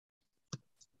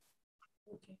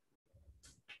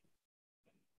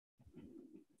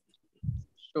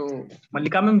So,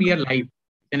 Mallika ma'am, we are live.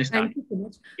 Can start. Thank you so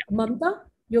much. Mamta,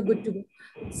 you're good to go.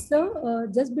 Sir,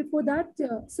 just before that,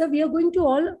 sir, we are going to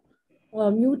all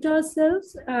mute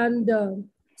ourselves and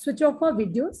switch off our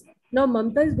videos. Now,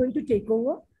 Mamta is going to take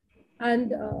over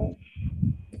and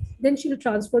then she'll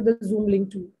transfer the Zoom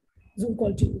link to Zoom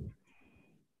call to you.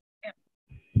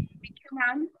 Thank you,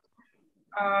 ma'am.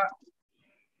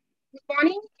 Good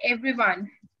morning, everyone.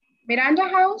 Miranda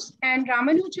House and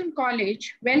Ramanujan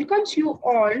College welcomes you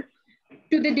all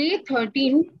to the day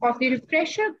 13 of the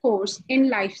refresher course in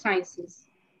life sciences.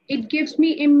 It gives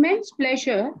me immense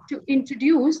pleasure to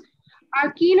introduce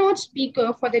our keynote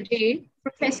speaker for the day,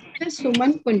 Professor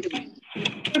Suman Kundu.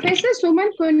 Professor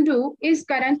Suman Kundu is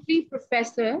currently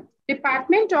Professor,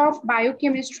 Department of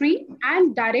Biochemistry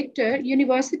and Director,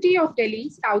 University of Delhi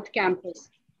South Campus.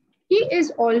 He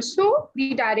is also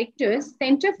the Director,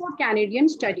 Center for Canadian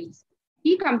Studies.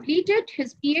 He completed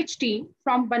his PhD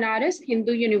from Banaras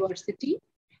Hindu University.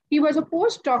 He was a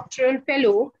postdoctoral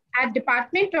fellow at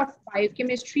Department of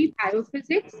Biochemistry,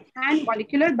 Biophysics, and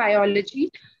Molecular Biology,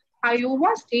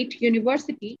 Iowa State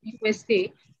University,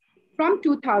 USA, from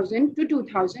 2000 to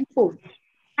 2004,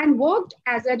 and worked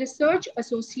as a research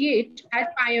associate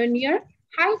at Pioneer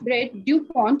Hybrid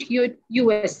DuPont,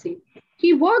 USA.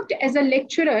 He worked as a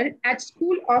lecturer at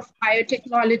School of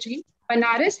Biotechnology,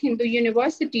 Banaras Hindu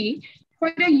University,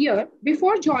 for a year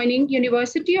before joining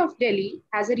University of Delhi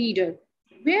as a reader,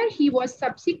 where he was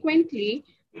subsequently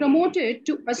promoted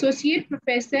to associate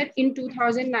professor in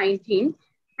 2019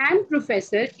 and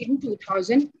professor in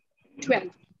 2012.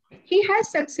 He has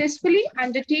successfully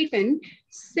undertaken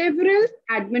several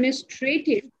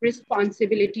administrative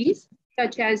responsibilities,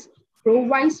 such as Pro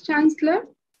Vice Chancellor,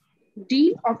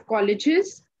 Dean of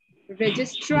Colleges,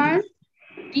 Registrar,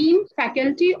 Dean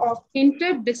Faculty of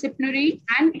Interdisciplinary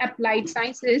and Applied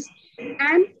Sciences,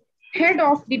 and Head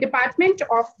of the Department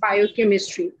of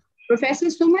Biochemistry. Professor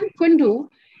Suman Kundu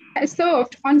has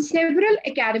served on several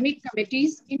academic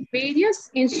committees in various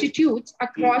institutes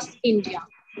across India.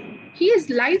 He is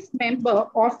life member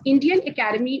of Indian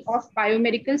Academy of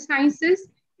Biomedical Sciences,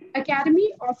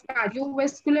 Academy of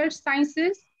Cardiovascular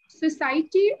Sciences,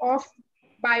 Society of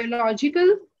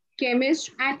Biological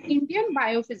Chemists, and Indian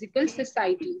Biophysical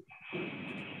Society.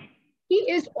 He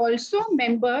is also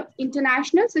member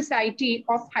International Society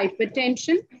of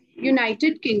Hypertension,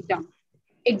 United Kingdom,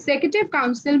 Executive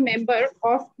Council member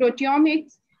of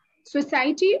Proteomics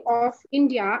Society of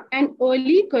India, and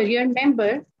early career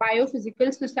member,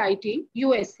 Biophysical Society,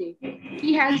 USA.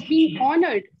 He has been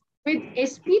honored with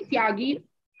SP Tyagi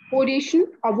Oration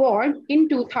Award in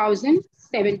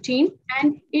 2017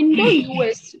 and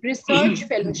Indo-US Research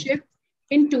Fellowship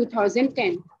in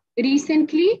 2010.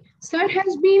 Recently, Sir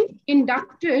has been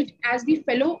inducted as the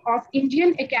Fellow of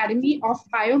Indian Academy of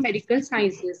Biomedical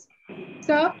Sciences.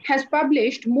 Sir has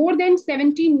published more than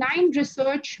 79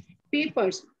 research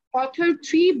papers, authored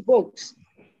 3 books,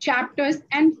 chapters,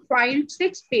 and filed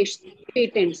 6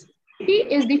 patents. He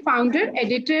is the founder,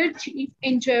 editor-chief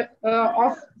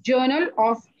of Journal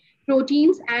of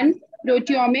Proteins and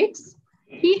Proteomics.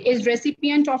 He is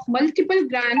recipient of multiple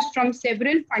grants from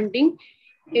several funding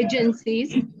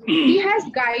agencies. He has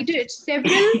guided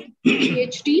several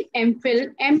PhD,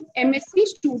 MPhil, and MSc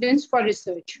students for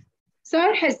research.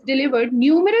 Sir has delivered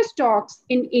numerous talks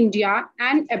in India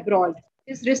and abroad.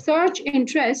 His research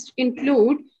interests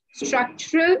include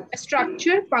structure,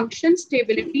 function,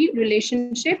 stability,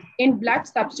 relationship in blood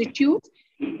substitutes,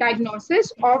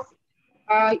 diagnosis of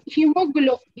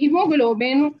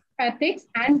hemoglobin ethics,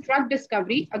 and drug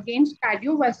discovery against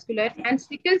cardiovascular and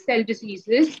sickle cell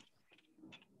diseases.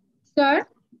 Sir,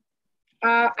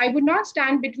 I would not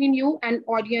stand between you and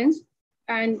audience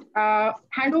and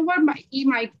hand over my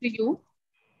e-mic to you.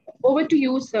 Over to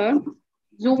you, sir.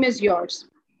 Zoom is yours.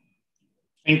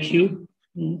 Thank you.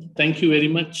 Thank you very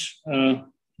much,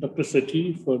 Dr.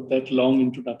 Sethi, for that long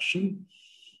introduction.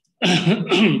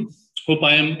 Hope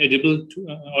I am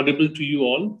audible to you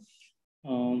all.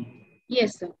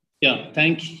 Yes, sir. Yeah,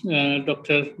 thank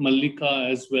Dr. Mallika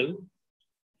as well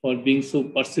for being so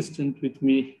persistent with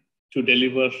me to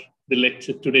deliver the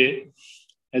lecture today.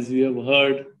 As we have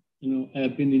heard, I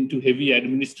have been into heavy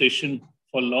administration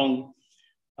for long.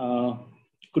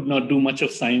 Could not do much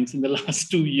of science in the last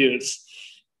 2 years,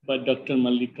 but Dr.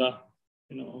 Mallika,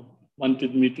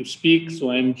 wanted me to speak,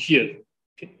 so I am here.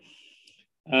 Okay.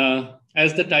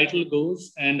 As the title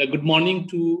goes, and a good morning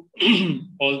to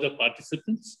all the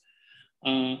participants.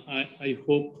 I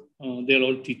hope they're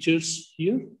all teachers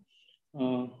here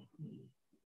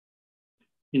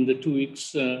in the 2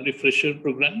 weeks refresher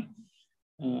program.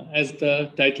 As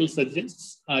the title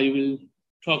suggests, I will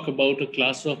talk about a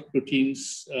class of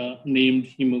proteins named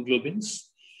hemoglobins.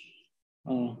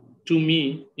 To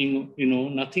me,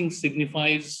 nothing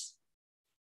signifies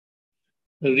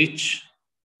the rich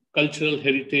cultural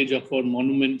heritage of our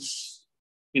monuments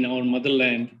in our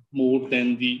motherland more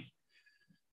than the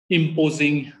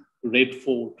imposing red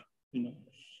fort.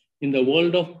 In the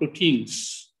world of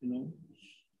proteins,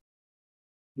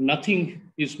 nothing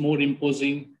is more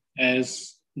imposing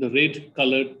as the red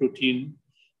colored protein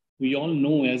we all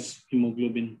know as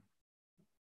hemoglobin.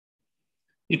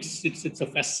 It's a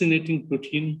fascinating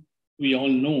protein. We all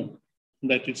know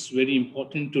that it's very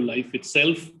important to life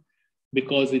itself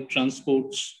because it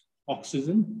transports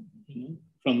oxygen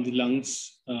from the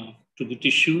lungs to the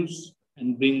tissues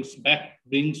and brings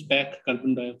back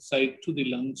carbon dioxide to the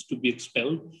lungs to be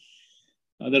expelled.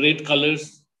 The red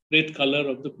color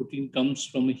of the protein comes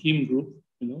from a heme group,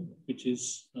 which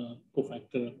is a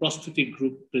cofactor, a prosthetic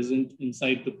group present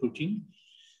inside the protein.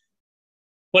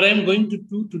 What I'm going to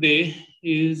do today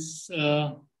is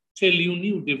tell you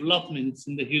new developments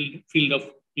in the field of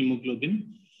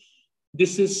hemoglobin.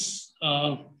 This is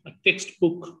a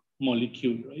textbook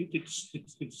molecule, right?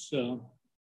 It's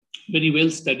very well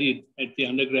studied at the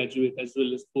undergraduate as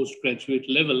well as postgraduate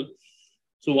level.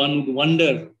 So one would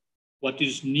wonder what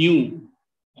is new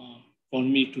for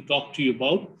me to talk to you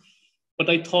about. But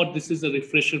I thought this is a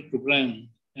refresher program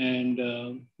and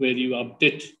where you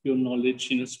update your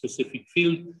knowledge in a specific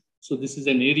field. So this is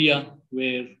an area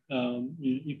where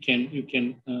you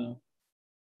can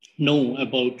know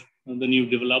about the new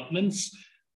developments,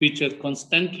 which are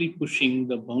constantly pushing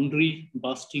the boundary,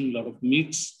 busting a lot of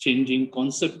myths, changing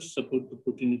concepts about the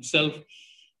protein itself.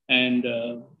 And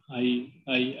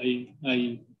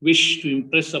I wish to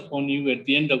impress upon you at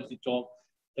the end of the talk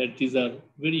that these are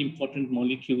very important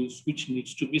molecules which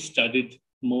needs to be studied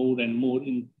more and more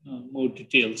in more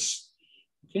details.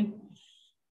 Okay,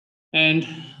 and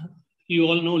you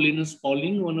all know Linus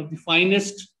Pauling, one of the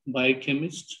finest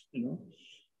biochemists,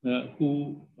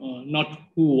 who not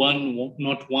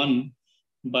one,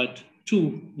 but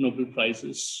 2 Nobel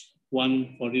Prizes.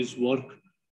 One for his work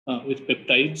with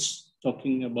peptides,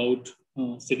 talking about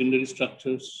secondary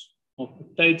structures of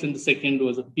peptides, and the second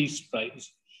was a Peace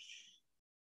Prize.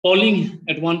 Pauling,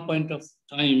 at one point of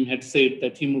time, had said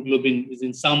that hemoglobin is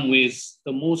in some ways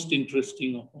the most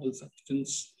interesting of all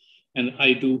substances, and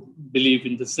I do believe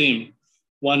in the same.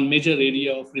 One major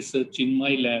area of research in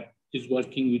my lab is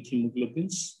working with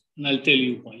hemoglobins, and I'll tell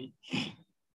you why.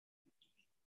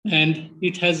 And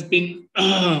it has been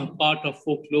part of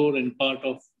folklore and part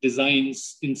of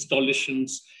designs,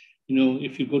 installations.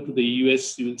 If you go to the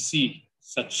US, you will see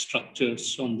such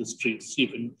structures on the streets,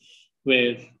 even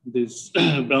where this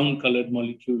brown colored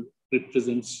molecule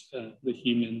represents the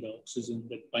heme and the oxygen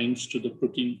that binds to the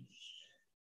protein.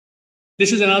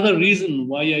 This is another reason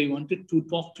why I wanted to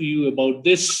talk to you about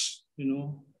this.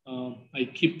 I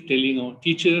keep telling our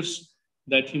teachers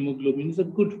that hemoglobin is a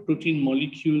good protein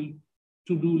molecule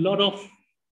to do a lot of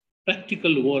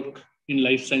practical work in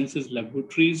life sciences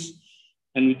laboratories.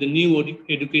 And with the new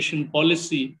education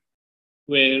policy,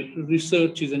 where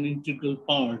research is an integral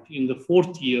part in the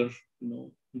 4th year,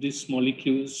 these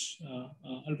molecules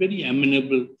are very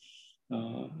amenable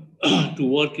to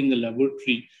work in the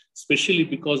laboratory, especially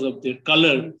because of their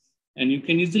color. And you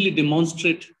can easily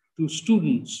demonstrate to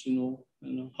students,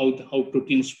 how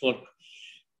proteins work.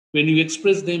 When you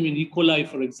express them in E. coli,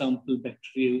 for example,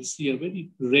 bacteria, you'll see a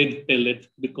very red pellet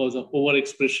because of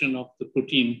overexpression of the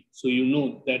protein. So you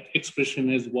know that expression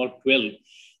has worked well.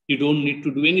 You don't need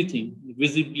to do anything.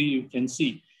 Visibly, you can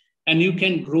see. And you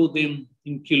can grow them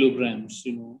in kilograms.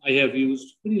 I have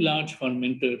used very large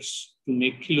fermenters to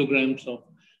make kilograms of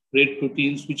red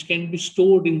proteins, which can be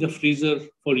stored in the freezer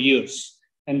for years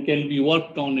and can be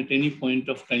worked on at any point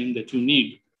of time that you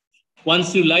need.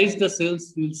 Once you lyse the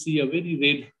cells, you'll see a very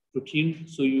red protein,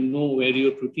 so you know where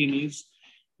your protein is.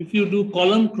 If you do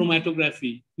column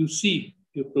chromatography, you see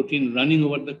your protein running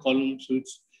over the column, so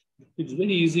it's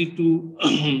very easy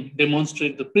to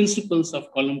demonstrate the principles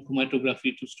of column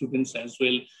chromatography to students as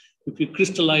well. If you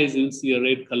crystallize, you'll see a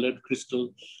red colored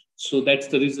crystal. So that's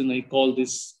the reason I call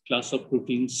this class of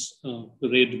proteins the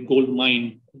red gold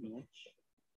mine.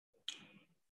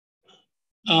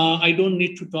 I don't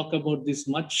need to talk about this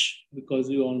much because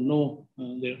you all know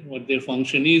what their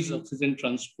function is: oxygen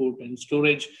transport and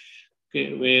storage,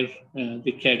 okay, where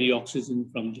they carry oxygen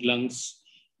from the lungs,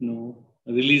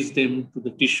 release them to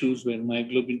the tissues where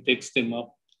myoglobin takes them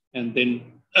up, and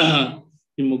then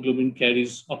hemoglobin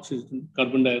carries oxygen,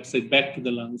 carbon dioxide back to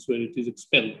the lungs where it is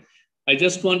expelled. I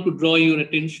just want to draw your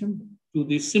attention to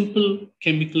the simple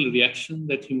chemical reaction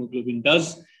that hemoglobin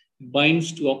does.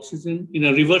 binds to oxygen in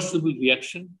a reversible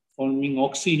reaction, forming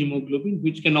oxyhemoglobin,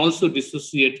 which can also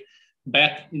dissociate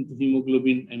back into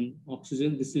hemoglobin and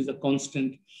oxygen. This is a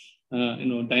constant,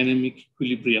 dynamic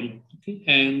equilibrium. Okay?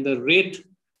 And the rate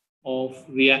of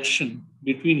reaction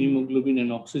between hemoglobin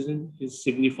and oxygen is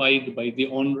signified by the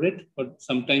on rate, or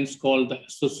sometimes called the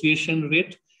association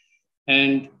rate.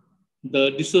 And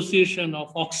the dissociation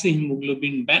of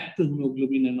oxyhemoglobin back to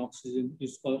hemoglobin and oxygen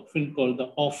is often called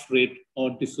the off rate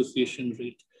or dissociation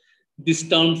rate. These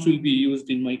terms will be used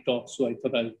in my talk, so I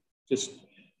thought I'll just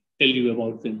tell you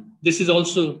about them. This is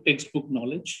also textbook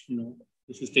knowledge.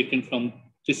 This is taken from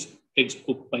this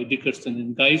textbook by Dickerson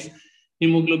and Guys.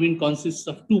 Hemoglobin consists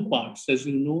of two parts, as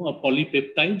you know, a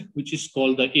polypeptide, which is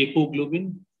called the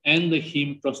apoglobin, and the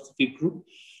heme prosthetic group.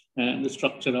 The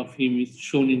structure of heme is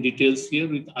shown in details here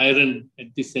with iron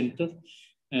at the center.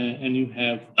 And you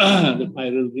have the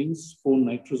chiral rings, 4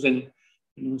 nitrogen,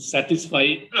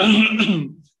 satisfy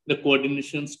the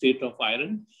coordination state of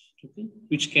iron, okay,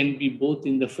 which can be both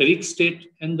in the ferric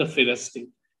state and the ferrous state.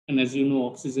 And as you know,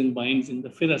 oxygen binds in the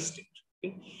ferrous state.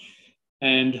 Okay?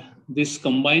 And this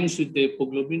combines with the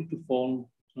apoglobin to form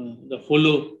the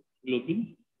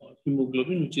hologlobin or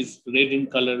hemoglobin, which is red in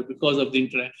color because of the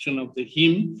interaction of the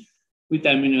heme with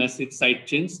amino acid side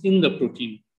chains in the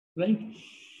protein, right?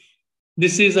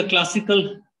 This is a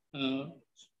classical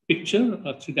picture,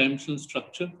 a 3-dimensional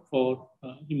structure for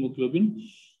hemoglobin.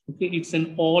 Okay, it's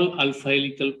an all alpha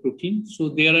helical protein, so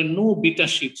there are no beta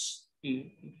sheets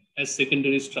as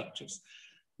secondary structures.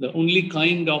 The only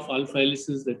kind of alpha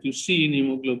helices that you see in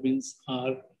hemoglobins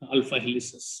are alpha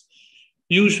helices.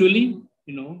 Usually,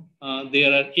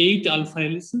 there are 8 alpha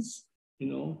helices,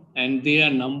 and they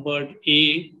are numbered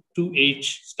A to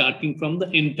H, starting from the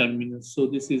N terminus. So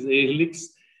this is A helix,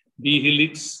 B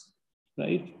helix,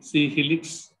 right? C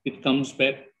helix, it comes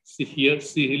back. See here,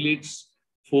 C helix,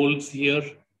 folds here,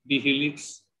 D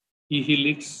helix, E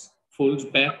helix, folds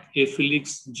back, F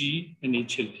helix, G, and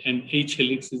H helix. And H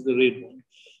helix is the red one.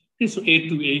 Okay, so A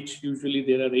to H, usually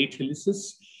there are 8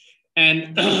 helices.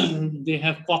 And they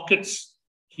have pockets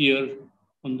here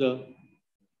on the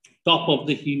top of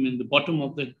the heme and the bottom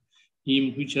of the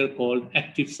heme, which are called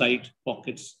active site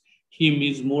pockets. Heme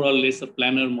is more or less a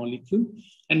planar molecule,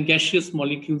 and gaseous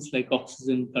molecules like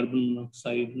oxygen, carbon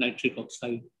monoxide, nitric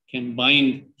oxide can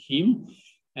bind heme,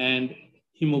 and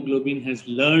hemoglobin has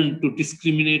learned to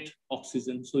discriminate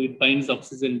oxygen. So it binds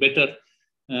oxygen better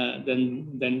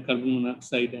than carbon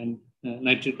monoxide and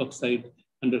nitric oxide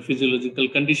under physiological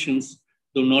conditions,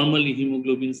 though normally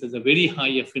hemoglobin has a very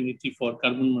high affinity for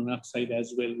carbon monoxide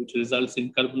as well, which results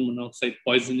in carbon monoxide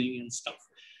poisoning and stuff.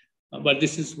 But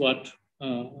this is what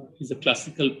is a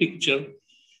classical picture.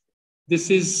 This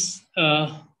is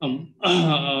a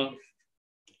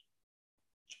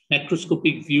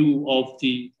macroscopic view of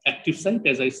the active site.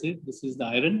 As I said, this is the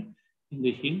iron in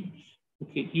the heme.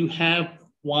 Okay, you have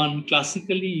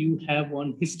classically you have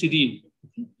one histidine,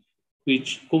 okay,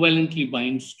 which covalently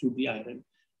binds to the iron.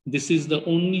 This is the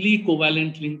only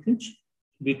covalent linkage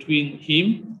between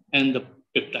heme and the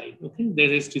peptide. Okay, the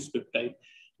rest is peptide.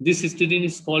 This histidine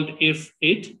is called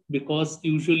F8 because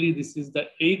usually this is the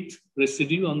 8th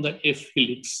residue on the F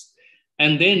helix.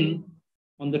 And then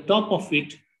on the top of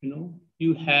it,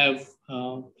 you have,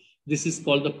 this is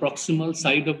called the proximal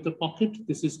side of the pocket.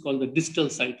 This is called the distal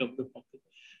side of the pocket.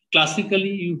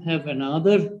 Classically, you have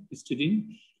another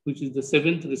histidine, which is the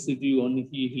 7th residue on the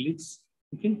E helix.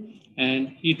 Okay,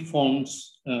 and it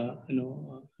forms,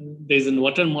 there's a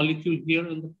water molecule here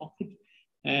in the pocket.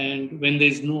 And when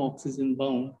there's no oxygen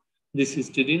bound, this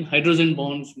histidine hydrogen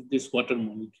bonds with this water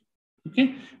molecule.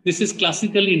 Okay, this is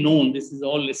classically known. This is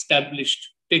all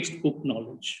established textbook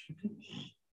knowledge. Okay?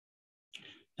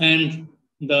 And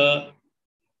the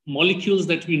molecules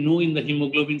that we know in the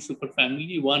hemoglobin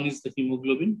superfamily, one is the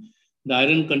hemoglobin, the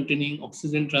iron-containing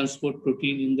oxygen transport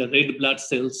protein in the red blood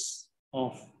cells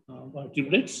of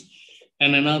vertebrates,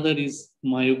 and another is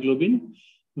myoglobin,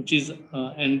 which is a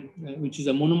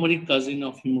monomeric cousin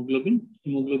of hemoglobin.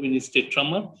 Hemoglobin is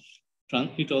tetramer.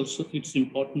 It's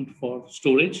important for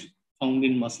storage, found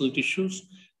in muscle tissues.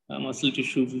 Muscle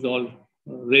tissues is all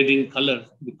red in color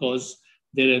because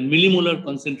there are millimolar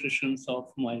concentrations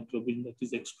of myoglobin that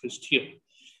is expressed here.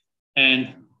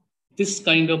 And this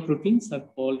kind of proteins are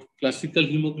called classical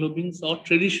hemoglobins or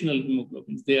traditional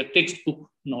hemoglobins. They are textbook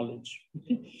knowledge.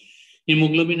 Okay?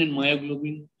 Hemoglobin and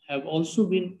myoglobin have also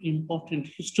been important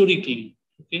historically,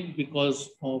 okay, because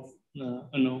of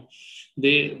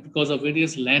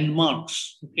various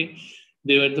landmarks. Okay,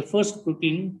 they were the first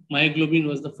protein. Myoglobin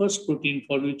was the first protein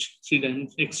for which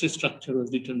 3-dimensional X-ray structure was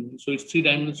determined. So its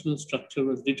 3-dimensional structure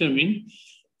was determined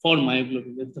for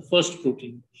myoglobin. That's the first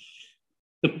protein.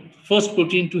 The first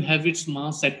protein to have its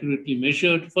mass accurately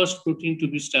measured, first protein to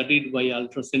be studied by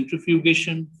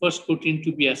ultracentrifugation, first protein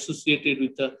to be associated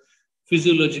with a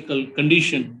physiological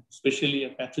condition, especially a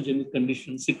pathogenic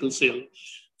condition, sickle cell.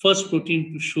 First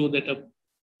protein to show that a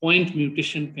point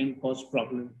mutation can cause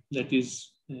problem, that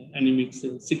is anemic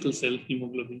cell, sickle cell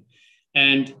hemoglobin.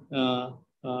 And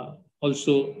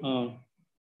also,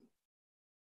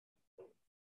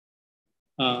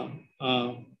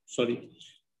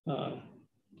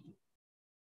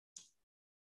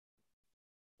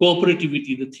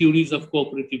 cooperativity, the theories of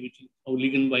cooperativity, how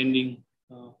ligand binding,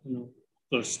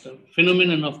 first. The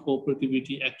phenomenon of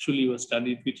cooperativity actually was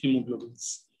studied with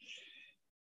hemoglobins.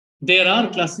 There are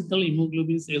classical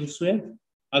hemoglobins elsewhere,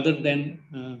 other than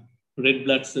red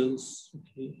blood cells,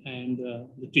 okay, and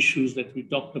the tissues that we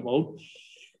talked about.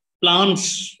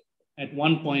 Plants at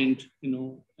one point,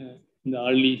 in the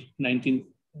early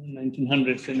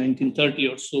 1900s and 1930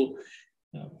 or so,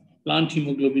 plant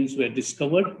hemoglobins were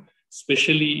discovered,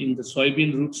 especially in the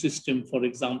soybean root system, for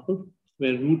example,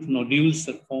 where root nodules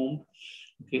are formed.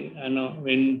 Okay, and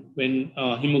when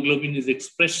hemoglobin is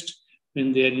expressed,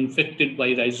 when they are infected by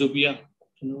rhizobia,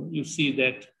 you see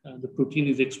that the protein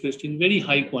is expressed in very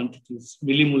high quantities,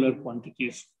 millimolar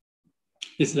quantities.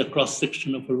 This is a cross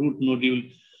section of a root nodule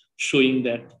showing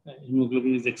that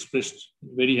hemoglobin is expressed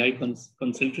in very high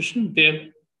concentration. Their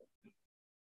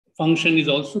function is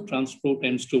also transport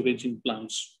and storage in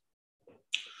plants.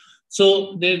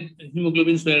 So the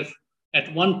hemoglobins were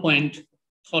at one point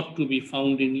thought to be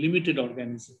found in limited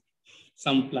organisms,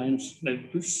 some plants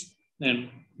like this, and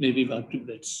maybe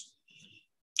vertebrates.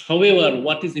 However,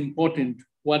 what is important,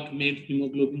 what made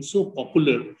hemoglobin so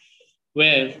popular,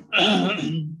 where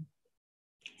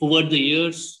over the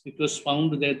years, it was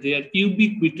found that they are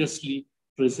ubiquitously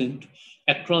present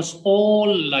across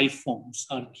all life forms,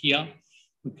 archaea,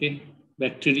 okay,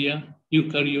 bacteria,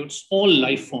 eukaryotes, all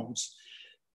life forms.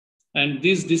 And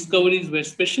these discoveries were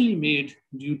specially made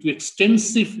due to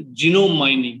extensive genome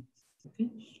mining, okay,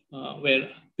 where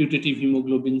putative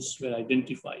hemoglobins were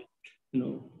identified.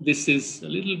 This is a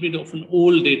little bit of an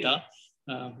old data,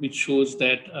 which shows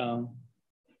that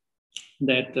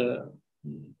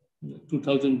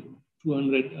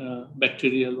 2,200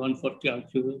 bacterial, 140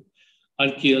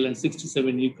 archaeal, and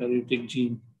 67 eukaryotic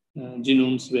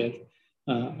genomes were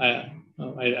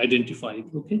identified.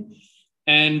 Okay,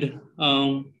 and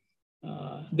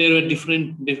there were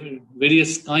different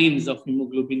various kinds of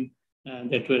hemoglobin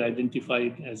that were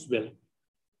identified as well.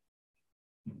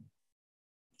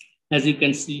 As you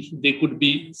can see, they could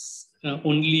be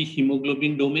only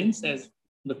hemoglobin domains as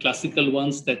the classical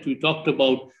ones that we talked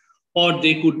about, or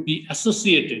they could be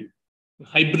associated,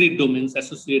 hybrid domains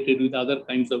associated with other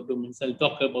kinds of domains I'll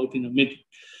talk about in a minute.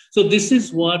 So this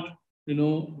is what,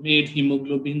 made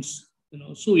hemoglobins,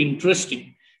 so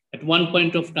interesting. At one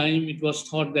point of time, it was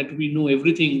thought that we know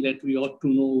everything that we ought to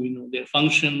know. We know their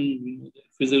function, we know their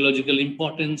physiological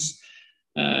importance,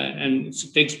 and it's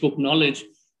textbook knowledge.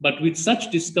 But with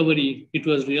such discovery, it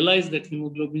was realized that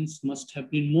hemoglobins must have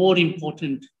been more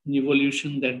important in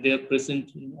evolution, that they are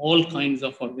present in all kinds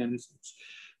of organisms.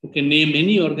 You can name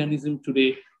any organism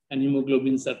today, and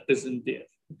hemoglobins are present there.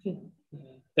 Okay,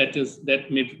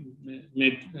 that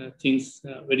made things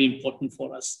very important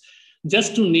for us.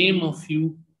 Just to name a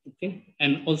few, okay,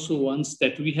 and also ones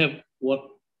that we have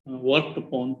worked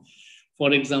upon.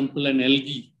 For example, an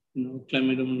algae,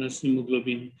 Chlamydomonas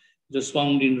hemoglobin, it was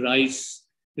found in rice.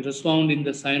 It was found in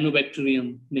the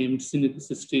cyanobacterium named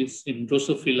Synethicystis, in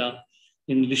Drosophila,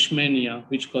 in Leishmania,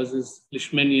 which causes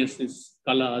leishmaniasis,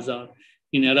 Kala Azar,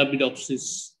 in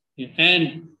Arabidopsis,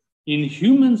 and in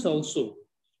humans also.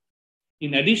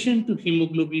 In addition to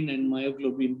hemoglobin and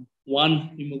myoglobin,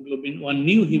 one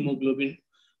new hemoglobin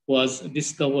was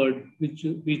discovered,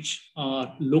 which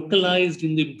are localized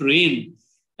in the brain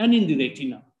and in the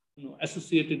retina,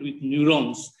 associated with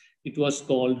neurons. It was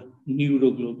called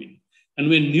neuroglobin. And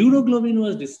when neuroglobin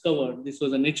was discovered, this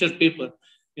was a Nature paper,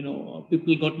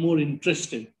 people got more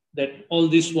interested, that all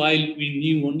this while we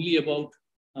knew only about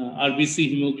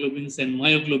RBC hemoglobins and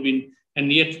myoglobin,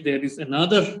 and yet there is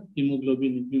another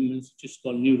hemoglobin in humans, which is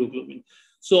called neuroglobin.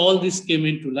 So all this came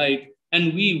into light,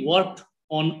 and we worked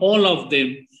on all of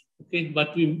them, okay,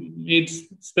 but we made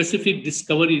specific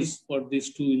discoveries for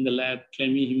these two in the lab,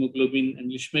 Chlamydia hemoglobin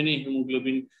and Leishmania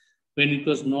hemoglobin, when it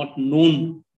was not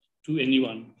known to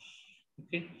anyone.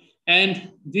 Okay,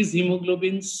 and these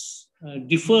hemoglobins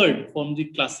differed from the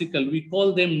classical. We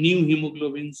call them new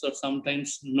hemoglobins or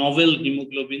sometimes novel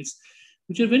hemoglobins,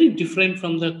 which are very different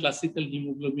from the classical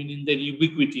hemoglobin in their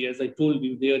ubiquity. As I told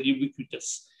you, they are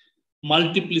ubiquitous.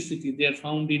 multiplicity. They are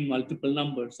found in multiple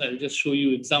numbers. I'll just show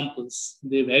you examples.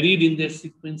 They varied in their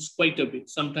sequence quite a bit.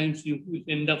 Sometimes you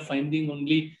end up finding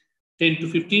only 10 to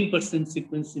 15%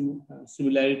 sequence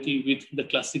similarity with the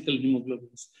classical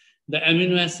hemoglobins. The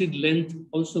amino acid length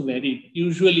also varied.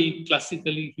 Usually,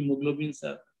 classically, hemoglobins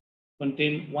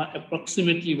contain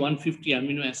approximately 150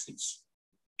 amino acids,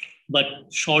 but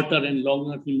shorter and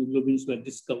longer hemoglobins were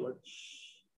discovered.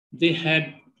 They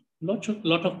had lot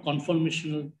of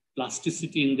conformational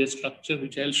plasticity in their structure,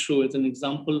 which I'll show as an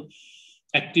example.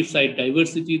 Active site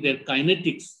diversity, their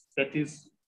kinetics, that is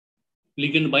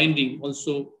ligand binding,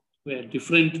 also were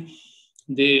different.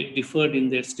 They differed in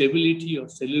their stability or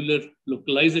cellular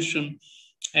localization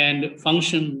and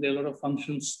function. There are a lot of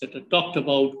functions that are talked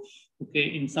about.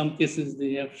 Okay, in some cases,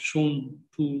 they have shown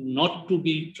to not to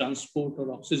be transport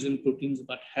or oxygen proteins,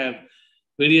 but have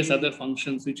various other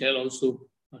functions, which I'll also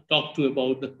talk to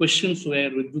about. The questions were,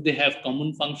 do they have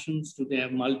common functions? Do they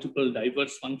have multiple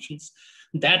diverse functions?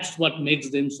 That's what makes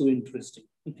them so interesting.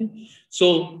 Okay,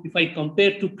 so if I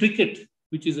compare to cricket,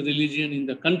 which is a religion in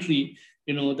the country,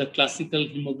 the classical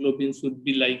hemoglobins would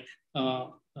be like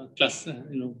test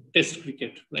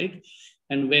cricket, right?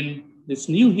 And when these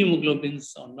new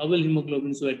hemoglobins or novel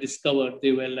hemoglobins were discovered,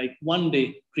 they were like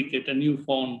one-day cricket, a new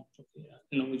form,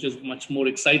 which is much more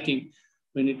exciting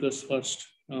when it was first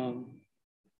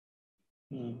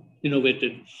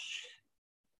innovated.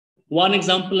 One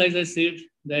example, as I said,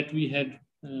 that we had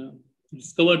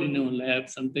discovered in our lab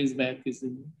sometimes back is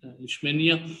in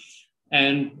Leishmania,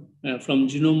 and from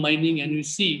genome mining, and we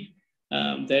see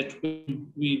that when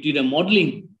we did a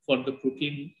modeling for the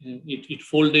protein, it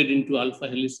folded into alpha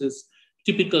helices,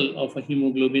 typical of a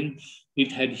hemoglobin.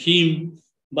 It had heme,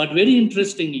 but very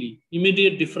interestingly,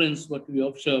 immediate difference what we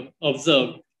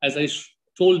observed, as I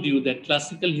told you, that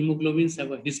classical hemoglobins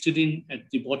have a histidine at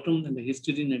the bottom and a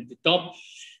histidine at the top,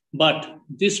 but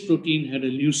this protein had a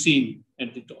leucine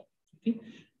at the top, okay?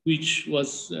 Which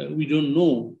was, we don't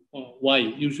know why.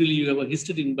 Usually you have a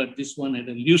histidine, but this one had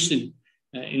a leucine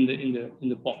in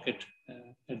the pocket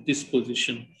at this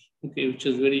position, okay, which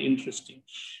is very interesting.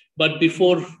 But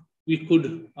before we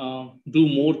could do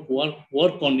more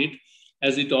work on it,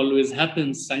 as it always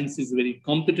happens, science is very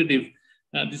competitive.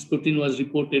 This protein was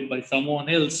reported by someone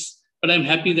else, but I'm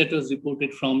happy that it was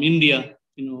reported from India,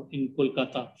 in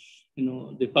Kolkata.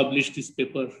 They published this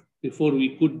paper before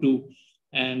we could do,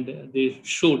 and they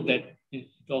showed that it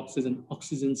is an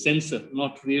oxygen sensor,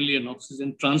 not really an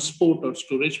oxygen transport or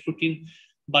storage protein,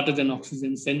 but as an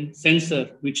oxygen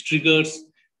sensor, which triggers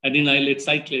adenylate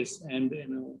cyclase and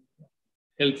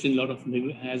helps in a lot of,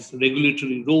 has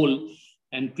regulatory role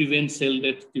and prevents cell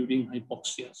death during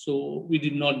hypoxia. So we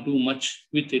did not do much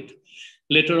with it.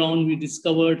 Later on, we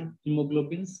discovered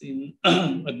hemoglobins in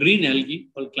a green algae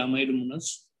called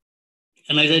Chlamydomonas.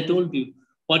 And as I told you,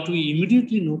 what we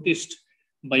immediately noticed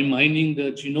by mining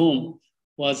the genome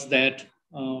was that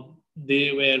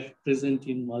they were present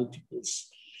in multiples.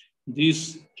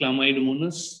 These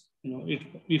Chlamydomonas,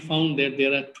 we found that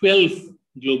there are 12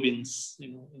 globins,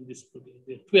 in this protein.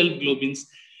 There are 12 globins,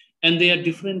 and they are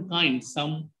different kinds.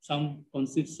 Some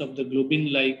consists of the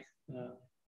globin-like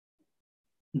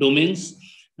domains.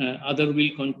 Other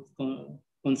will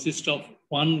consist of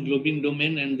one globin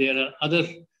domain, and there are other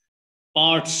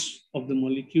parts of the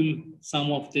molecule.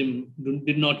 Some of them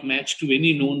did not match to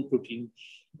any known protein.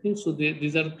 Okay, so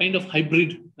these are kind of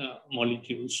hybrid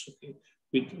molecules, okay,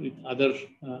 with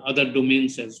other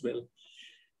domains as well.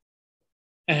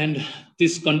 And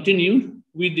this continued.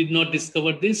 We did not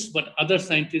discover this, but other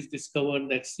scientists discovered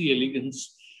that C.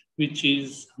 elegans, which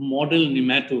is model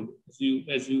nematode,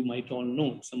 as you might all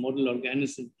know, it's a model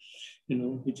organism,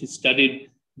 which is studied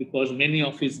because many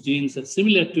of its genes are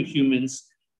similar to humans,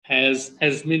 has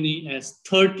as many as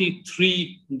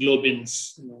 33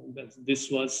 globins. This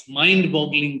was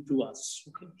mind-boggling to us,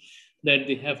 okay, that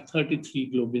they have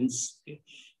 33 globins. Okay.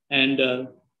 And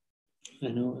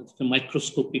it's a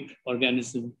microscopic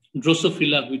organism.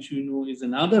 Drosophila, which is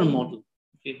another model,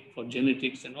 okay, for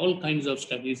genetics and all kinds of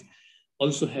studies,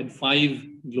 also had 5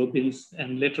 globins.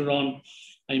 And later on,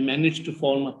 I managed to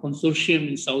form a consortium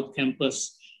in South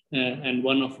Campus, and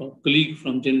one of our colleagues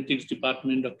from genetics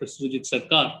department, Dr. Sujit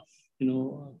Sarkar,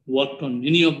 worked on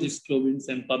many of these globins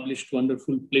and published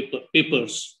wonderful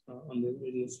papers on their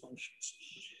various functions.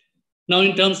 Now,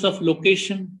 in terms of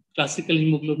location, classical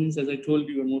hemoglobins, as I told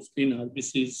you, are mostly in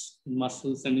RBCs, in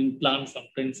muscles, and in plants,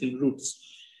 sometimes in roots.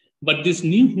 But these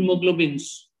new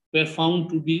hemoglobins were found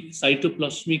to be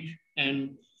cytoplasmic,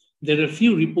 and there are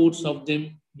few reports of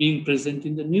them being present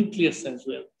in the nucleus as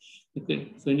well.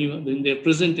 Okay, so when they're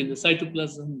present in the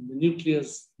cytoplasm, in the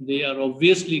nucleus, they are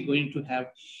obviously going to have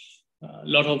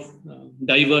lot of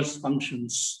diverse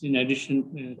functions in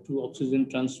addition to oxygen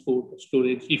transport,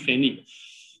 storage, if any.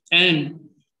 And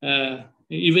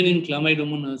even in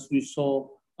Chlamydomonas, we saw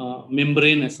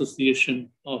membrane association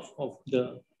of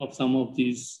some of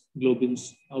these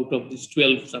globins. Out of these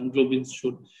 12, some globins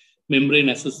showed membrane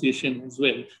association as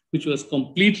well, which was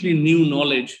completely new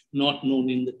knowledge, not known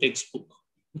in the textbook.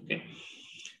 Okay.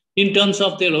 In terms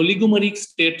of their oligomeric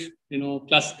state,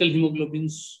 classical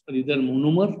hemoglobins are either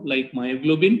monomer like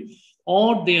myoglobin,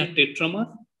 or they are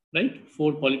tetramer, right?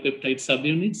 4 polypeptide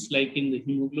subunits like in the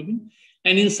hemoglobin.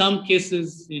 And in some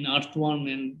cases, in earthworm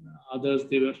and others,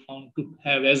 they were found to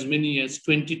have as many as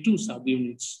 22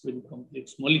 subunits, very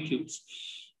complex molecules.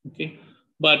 Okay.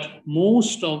 But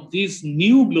most of these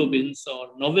new globins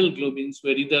or novel globins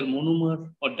were either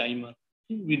monomer or dimer.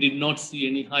 We did not see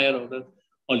any higher order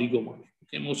oligomer.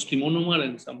 Okay, mostly monomer,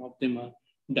 and some of them are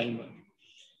dimer.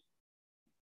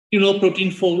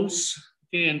 Protein folds,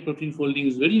 okay, and protein folding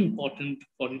is very important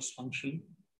for its function.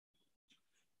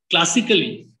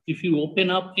 Classically, if you open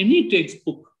up any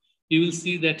textbook, you will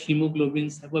see that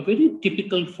hemoglobins have a very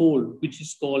typical fold, which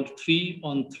is called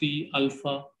 3-on-3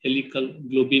 alpha helical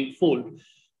globin fold,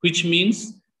 which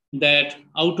means that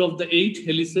out of the 8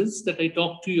 helices that I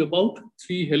talked to you about,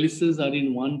 3 helices are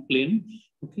in one plane.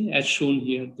 Okay, as shown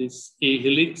here, this A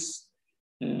helix,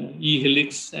 E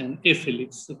helix, and F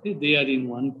helix. Okay, they are in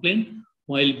one plane,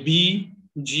 while B,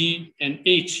 G, and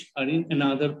H are in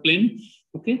another plane.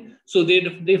 Okay, so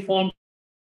they form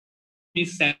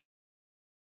these sandwich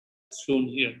shown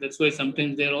here. That's why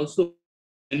sometimes they are also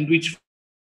sandwich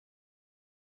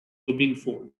globin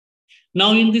fold.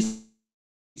 Now, in this,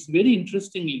 very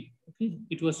interestingly, okay,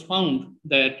 it was found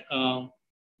that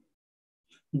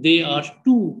they are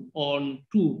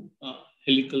 2-on-2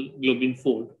 helical globin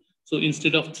fold. So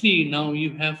instead of 3, now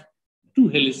you have 2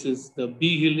 helices, the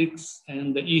B helix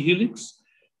and the E helix,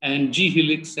 and G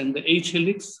helix and the H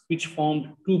helix, which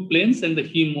formed 2 planes, and the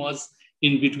heme was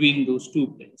in between those 2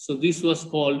 planes. So this was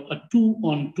called a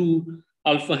 2-on-2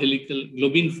 alpha helical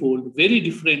globin fold, very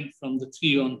different from the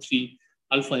 3-on-3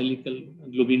 alpha helical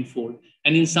globin fold.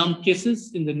 And in some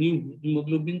cases, in the new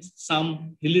hemoglobins,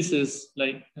 some helices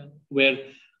were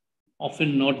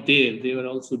often not there. They were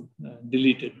also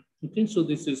deleted. Okay, so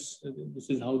this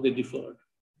is how they differed.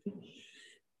 Okay.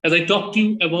 As I talked to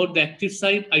you about the active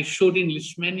site, I showed in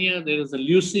Leishmania there is a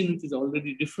leucine which is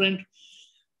already different.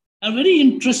 A very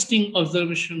interesting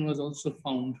observation was also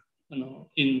found,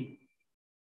 in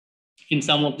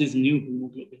some of these new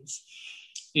hemoglobins.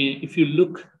 If you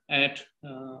look at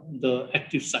the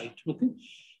active site, okay,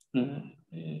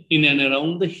 in and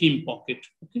around the heme pocket,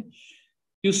 okay,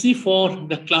 you see for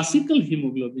the classical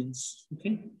hemoglobins,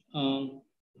 okay,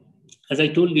 as I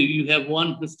told you, you have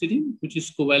one histidine which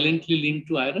is covalently linked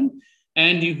to iron,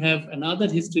 and you have another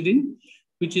histidine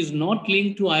which is not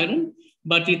linked to iron,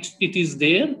 but it is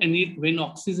there, and when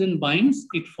oxygen binds,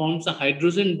 it forms a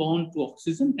hydrogen bond to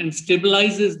oxygen and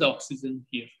stabilizes the oxygen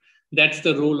here. That's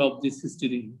the role of this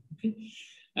histidine, okay?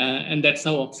 And that's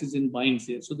how oxygen binds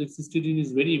here. So the histidine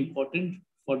is very important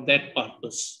for that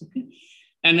purpose, okay?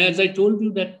 And as I told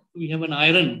you that we have an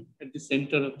iron at the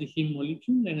center of the heme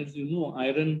molecule, and as you know,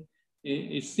 iron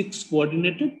is 6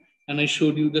 coordinated, and I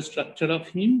showed you the structure of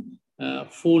heme.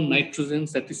 4 nitrogen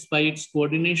satisfy its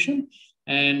coordination,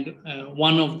 and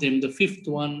one of them, the 5th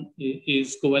one,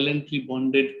 is covalently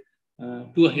bonded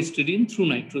to a histidine through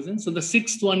nitrogen. So the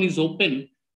 6th one is open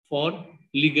for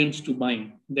ligands to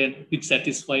bind, which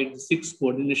satisfied the 6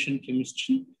 coordination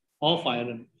chemistry of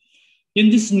iron.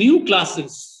 In these new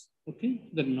classes, okay,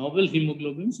 the novel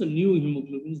hemoglobins, the new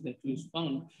hemoglobins that we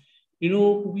found,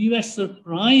 we were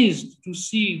surprised to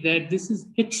see that this is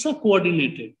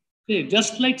hexa-coordinated, okay,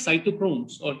 just like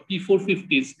cytochromes or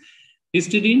P450s.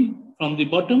 Histidine from the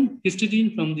bottom,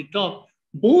 histidine from the top,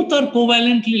 both are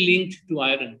covalently linked to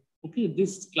iron. Okay,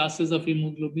 these classes of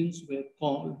hemoglobins were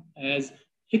called as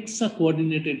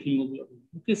hexa-coordinated hemoglobin.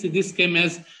 Okay, so this came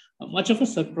as much of a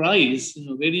surprise,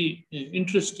 very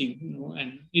interesting,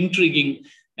 and intriguing.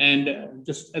 And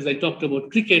just as I talked about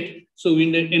cricket, so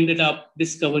we ended up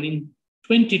discovering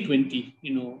 2020,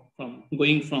 from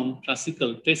going from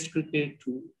classical test cricket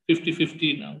to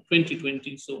 50-50 now,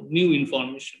 2020, so new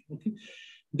information, okay?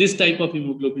 This type of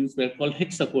hemoglobins were called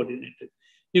hexa-coordinated.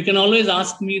 You can always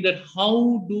ask me that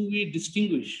how do we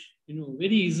distinguish,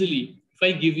 very easily. If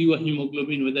I give you a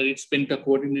hemoglobin, whether it's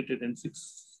penta-coordinated and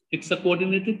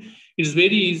hexa-coordinated, it's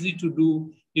very easy to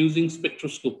do using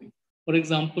spectroscopy. For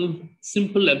example,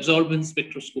 simple absorbance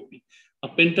spectroscopy. A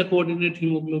penta-coordinated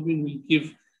hemoglobin will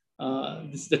give,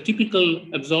 this is the typical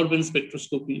absorbance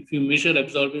spectroscopy. If you measure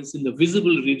absorbance in the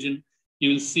visible region,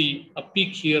 you will see a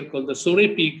peak here called the Sore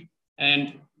peak,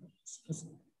 and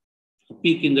a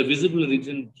peak in the visible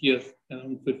region here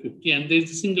around 450, and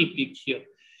there's a single peak here.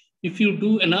 If you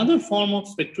do another form of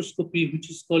spectroscopy, which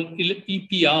is called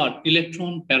EPR,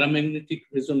 electron paramagnetic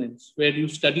resonance, where you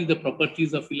study the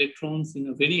properties of electrons in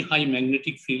a very high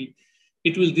magnetic field,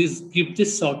 it will give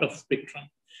this sort of spectrum.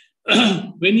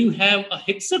 When you have a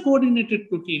hexa-coordinated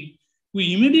protein,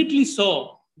 we immediately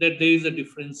saw that there is a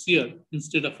difference here.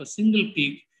 Instead of a single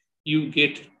peak, you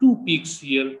get two peaks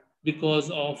here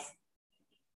because of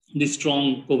the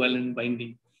strong covalent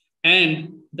binding.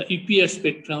 And the EPR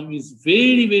spectrum is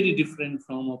very, very different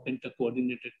from a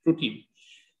pentacoordinated protein.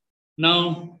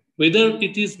 Now, whether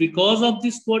it is because of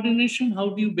this coordination, how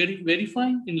do you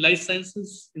verify? In life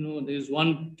sciences, there's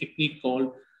one technique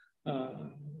called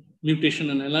mutation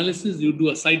analysis. You do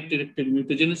a site-directed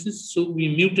mutagenesis. So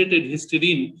we mutated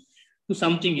histidine to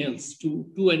something else,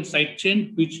 to a side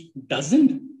chain which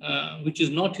is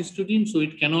not histidine, so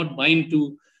it cannot bind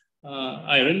to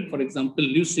iron, for example,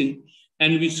 leucine.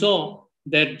 And we saw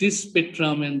that this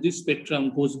spectrum and this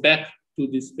spectrum goes back to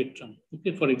this spectrum.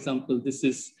 Okay, for example, this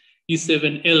is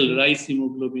E7L rice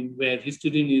hemoglobin, where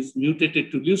histidine is mutated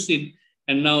to leucine,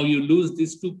 and now you lose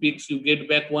these two peaks, you get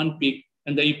back one peak,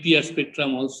 and the EPR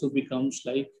spectrum also becomes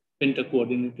like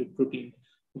pentacoordinated protein,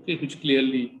 okay, which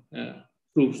clearly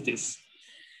proves this.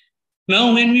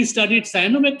 Now, when we studied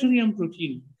cyanobacterium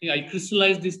protein, I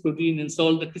crystallized this protein and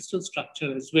saw the crystal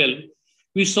structure as well.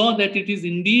 We saw that it is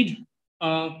indeed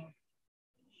a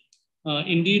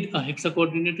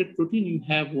hexa-coordinated protein. You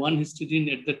have one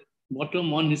histidine at the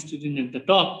bottom, one histidine at the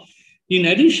top. In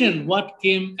addition, what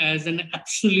came as an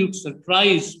absolute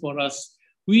surprise for us,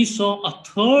 we saw a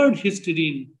third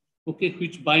histidine, okay,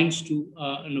 which binds to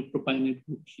propionate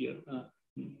group here,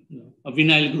 a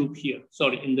vinyl group here,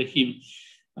 in the heme,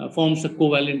 forms a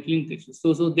covalent linkages.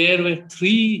 So there were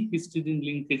three histidine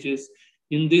linkages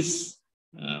in this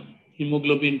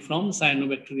hemoglobin from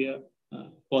cyanobacteria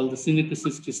called the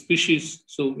Synechocystis species.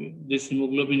 So this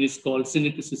hemoglobin is called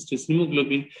Synechocystis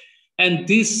hemoglobin. And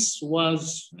this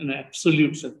was an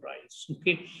absolute surprise,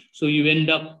 okay? So you end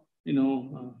up,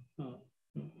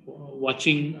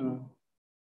 watching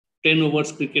 10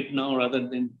 overs cricket now rather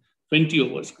than 20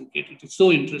 overs cricket. It is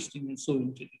so interesting and so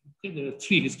intriguing. Okay? There are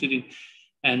three histidine.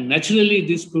 And naturally,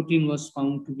 this protein was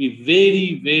found to be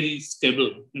very, very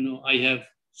stable. I have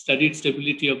studied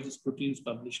stability of these proteins,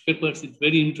 published papers. It's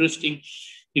very interesting.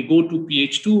 You go to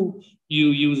pH 2, you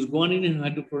use guanine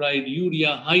hydrochloride,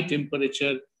 urea, high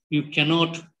temperature. You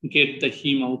cannot get the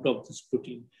heme out of this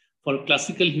protein. For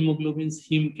classical hemoglobins,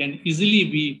 heme can easily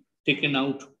be taken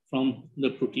out from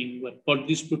the protein. But for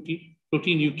this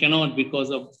protein you cannot because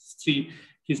of three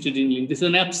histidine link. This is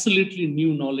an absolutely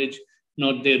new knowledge,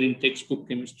 not there in textbook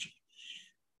chemistry.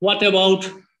 What about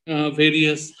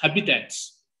various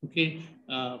habitats? Okay,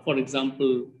 for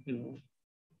example,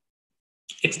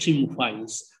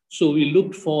 extremophiles. So we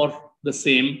looked for the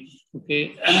same,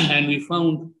 okay, and we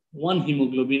found one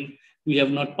hemoglobin. We have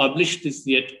not published this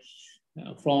yet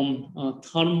from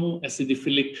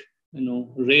thermoacidophilic,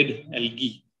 red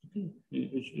algae, okay,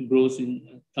 which grows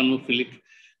in thermophilic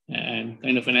and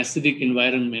kind of an acidic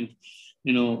environment.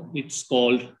 It's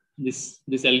called this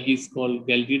algae is called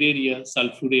Galdidaria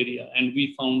sulfuraria, and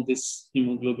we found this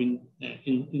hemoglobin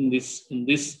in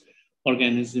this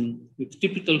organism with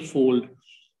typical fold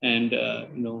and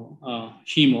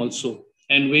heme also.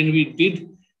 And when we did,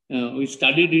 we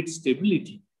studied its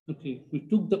stability. Okay, we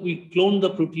cloned the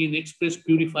protein, expressed,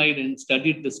 purified, and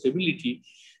studied the stability.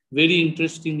 Very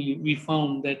interestingly, we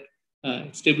found that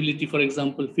stability, for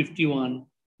example, 51,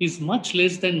 is much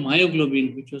less than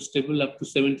myoglobin, which was stable up to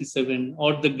 77,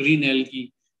 or the green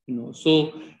algae.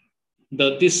 So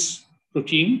this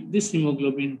protein, this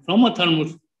hemoglobin from a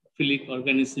thermophilic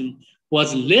organism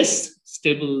was less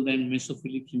stable than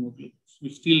mesophilic hemoglobin. We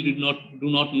still do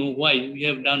not know why. We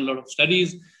have done a lot of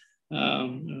studies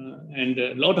and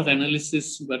a lot of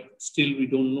analysis, but still we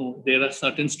don't know. There are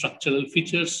certain structural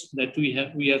features that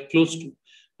we are close to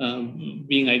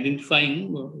being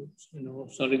identifying.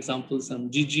 For example, some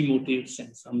GG motifs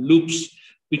and some loops,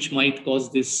 which might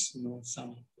cause this,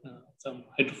 some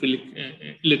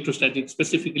hydrophilic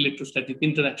specific electrostatic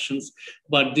interactions.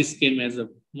 But this came as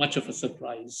much of a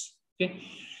surprise. Okay,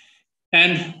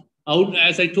 and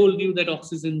as I told you, that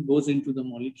oxygen goes into the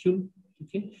molecule,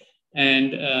 okay?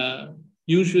 And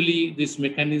usually this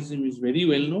mechanism is very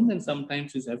well known and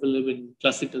sometimes is available in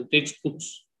classical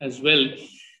textbooks as well,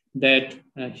 that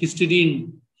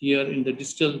histidine here in the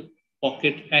distal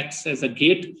pocket acts as a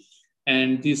gate,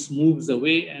 and this moves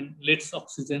away and let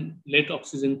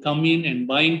oxygen come in and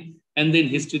bind, and then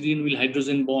histidine will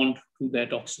hydrogen bond to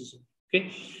that oxygen.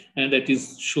 okay? And that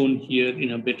is shown here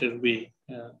in a better way.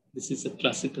 This is a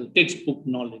classical textbook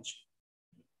knowledge.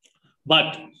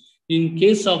 But in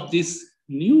case of these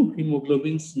new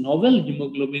hemoglobins, novel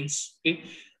hemoglobins, okay,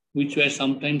 which were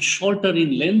sometimes shorter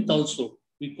in length also,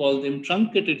 we call them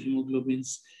truncated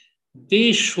hemoglobins,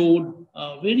 they showed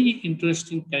a very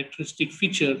interesting characteristic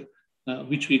feature,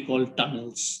 which we call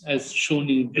tunnels, as shown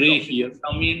in gray here.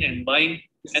 Come in and bind.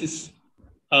 This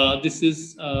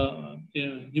is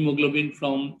hemoglobin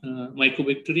from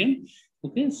Mycobacterium.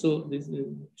 Okay, so this is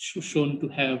shown to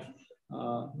have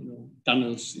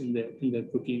tunnels in their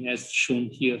protein, as shown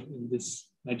here in this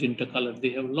magenta color. They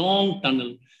have long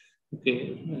tunnel.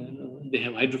 Okay, they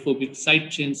have hydrophobic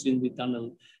side chains in the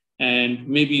tunnel, and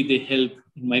maybe they help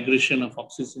in migration of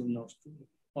oxygen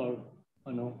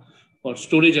or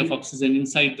storage of oxygen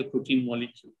inside the protein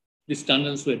molecule. These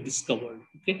tunnels were discovered.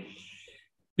 Okay,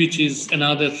 which is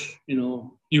another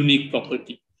unique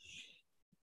property.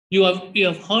 You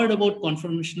have heard about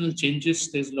conformational changes.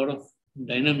 There's a lot of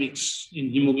dynamics in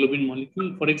hemoglobin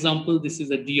molecule. For example, this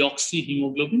is a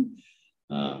deoxyhemoglobin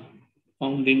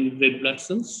found in red blood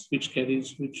cells, which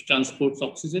transports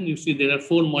oxygen. You see there are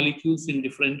 4 molecules in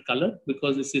different color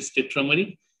because this is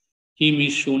tetrameric. Heme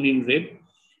is shown in red.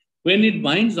 When it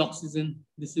binds oxygen,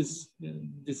 this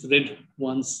red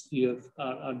ones here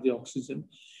are the oxygen.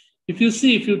 If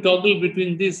you toggle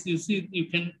between this,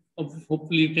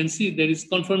 hopefully you can see there is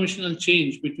conformational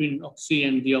change between oxy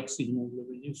and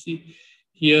deoxyhemoglobin. You see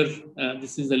here,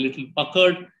 this is a little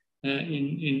puckered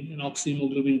in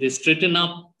oxyhemoglobin. They straighten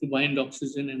up to bind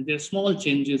oxygen, and there are small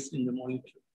changes in the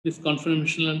molecule. These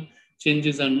conformational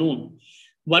changes are known.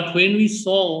 But when we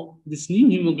saw this new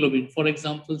hemoglobin, for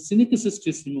example,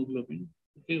 synechocystis hemoglobin,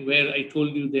 okay, where I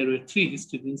told you there were 3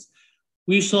 histidines,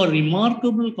 we saw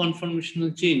remarkable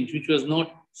conformational change, which was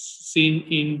not seen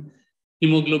in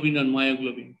hemoglobin or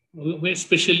myoglobin,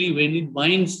 especially when it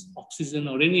binds oxygen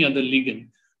or any other ligand.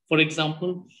 For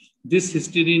example, this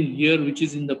histidine here, which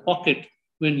is in the pocket,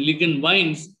 when ligand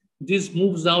binds, this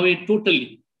moves away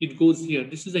totally. It goes here.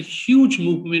 This is a huge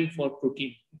movement for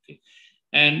protein. Okay?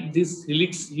 And this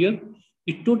helix here,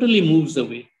 it totally moves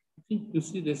away. Okay? You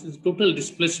see, this is total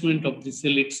displacement of this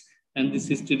helix, and this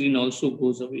histidine also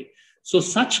goes away. So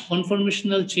such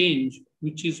conformational change,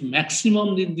 which is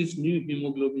maximum in these new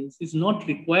hemoglobins, is not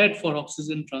required for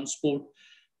oxygen transport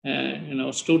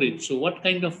storage. So what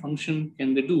kind of function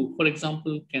can they do? For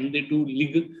example, can they do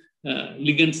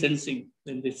ligand sensing?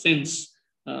 When they sense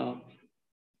the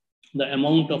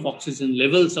amount of oxygen,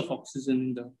 levels of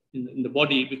oxygen in the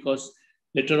body, because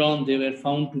later on they were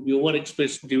found to be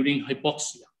overexpressed during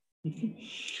hypoxia. Okay.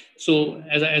 So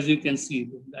as you can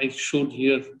see, I showed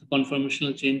here the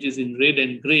conformational changes in red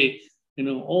and gray.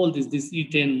 All this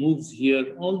E10 moves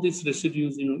here, all these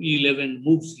residues, E11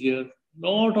 moves here.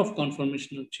 Lot of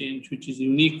conformational change, which is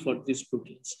unique for these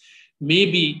proteins.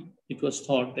 Maybe it was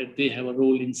thought that they have a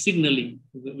role in signaling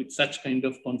with such kind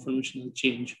of conformational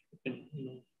change,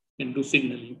 can do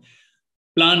signaling.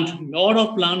 Lot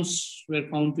of plants were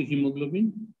found to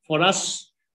hemoglobin. For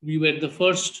us, we were the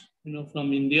first,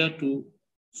 from India to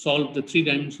solve the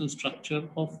 3-dimensional structure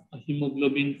of a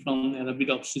hemoglobin from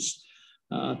Arabidopsis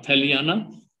thaliana.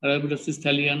 Arabidopsis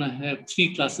thaliana have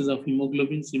 3 classes of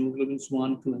hemoglobins, hemoglobins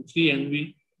 1, 2, and 3, and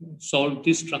we solved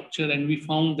this structure, and we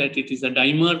found that it is a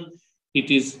dimer,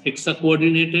 it is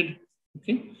hexa-coordinated,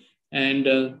 okay, and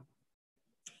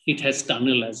it has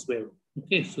tunnel as well.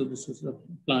 Okay, so this is a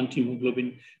plant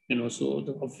hemoglobin, and also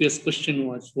the obvious question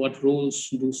was, what roles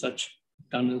do such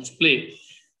tunnels play?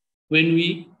 When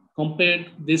we compared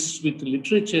this with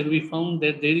literature, we found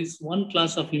that there is one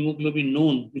class of hemoglobin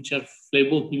known, which are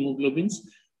flavohemoglobins,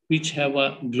 which have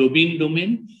a globin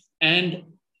domain, and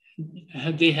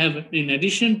they have, in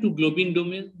addition to globin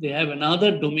domain, they have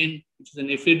another domain, which is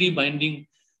an FAD binding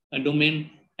domain,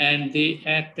 and they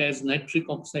act as nitric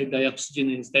oxide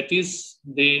dioxygenase. That is,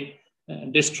 they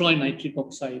destroy nitric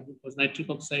oxide, because nitric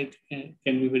oxide can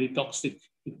be very toxic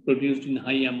if produced in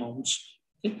high amounts.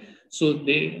 Okay? So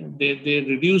they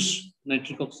reduce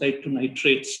nitric oxide to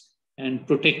nitrates and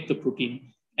protect the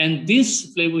protein. And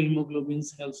these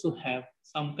flavohemoglobins also have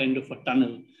some kind of a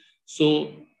tunnel.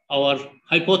 So our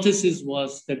hypothesis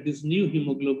was that these new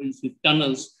hemoglobins with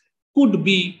tunnels could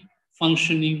be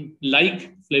functioning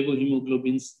like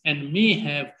flavohemoglobins and may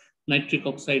have nitric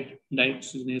oxide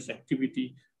dioxygenase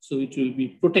activity. So it will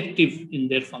be protective in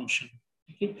their function.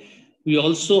 Okay? We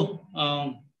also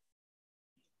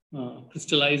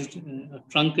crystallized a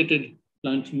truncated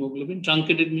plant hemoglobin.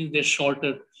 Truncated means they're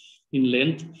shorter in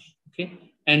length. Okay?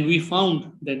 And we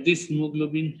found that this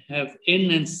hemoglobin have N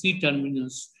and C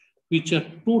terminals, which are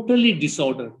totally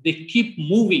disordered. They keep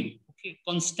moving. okay,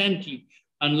 constantly,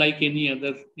 unlike any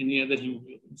other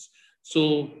hemoglobins.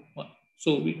 So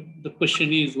the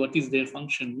question is, what is their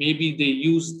function? Maybe they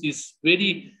use this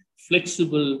very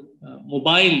flexible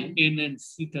mobile N and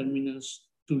C terminus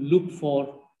to look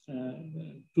for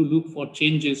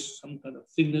changes, some kind of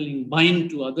signaling, bind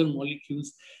to other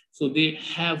molecules. So they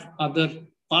have other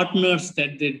partners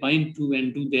that they bind to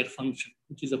and do their function,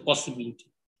 which is a possibility.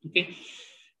 Okay.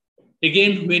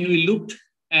 Again, when we looked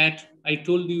at, I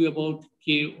told you about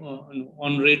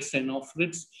on rates and off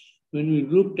rates. When we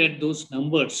looked at those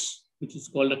numbers, which is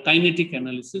called a kinetic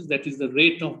analysis, that is the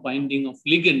rate of binding of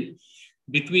ligand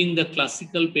between the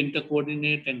classical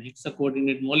pentacoordinate and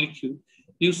hexacoordinate molecule,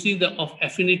 you see the of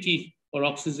affinity for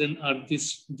oxygen are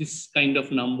this kind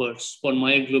of numbers for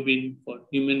myoglobin, for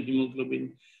human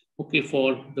hemoglobin, okay,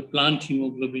 for the plant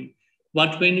hemoglobin.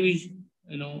 But when we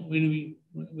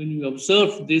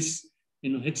observe this,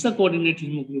 hexacoordinate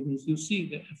hemoglobins, you see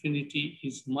the affinity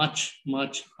is much,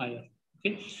 much higher.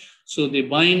 Okay, so they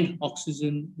bind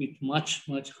oxygen with much,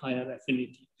 much higher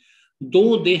affinity.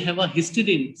 Though they have a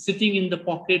histidine sitting in the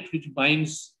pocket which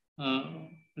binds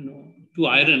to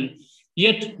iron,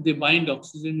 yet they bind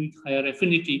oxygen with higher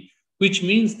affinity, which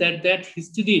means that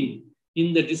histidine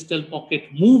in the distal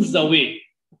pocket moves away,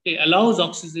 okay, allows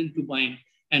oxygen to bind.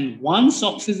 And once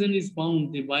oxygen is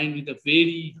bound, they bind with a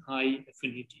very high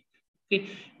affinity. Okay,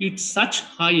 with such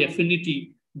high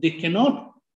affinity, they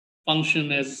cannot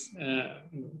function as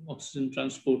oxygen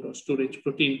transport or storage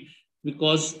protein,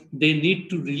 because they need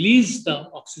to release the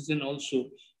oxygen also,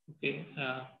 okay,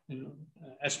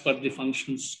 as per the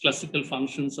functions, classical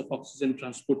functions of oxygen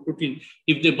transport protein.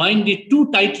 If they bind it too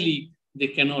tightly, they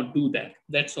cannot do that.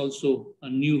 That's also a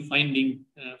new finding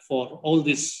for all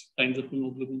these kinds of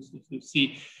hemoglobins. If you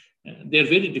see, they're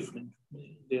very different.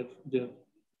 They're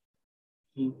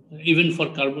even for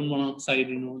carbon monoxide,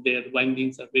 their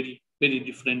bindings are very, very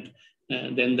different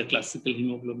than the classical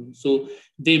hemoglobin. So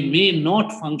they may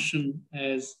not function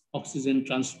as oxygen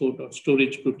transport or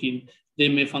storage protein. They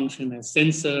may function as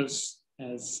sensors,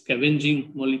 as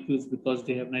scavenging molecules, because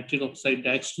they have nitric oxide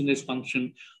dioxygenase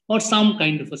function or some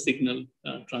kind of a signal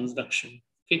transduction.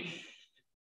 Okay.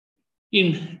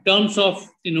 In terms of,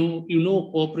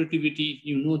 cooperativity,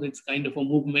 that's kind of a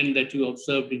movement that you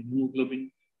observed in hemoglobin.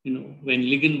 When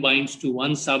ligand binds to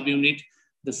one subunit,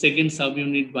 the second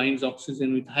subunit binds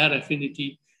oxygen with higher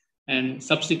affinity, and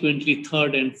subsequently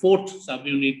third and fourth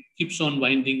subunit keeps on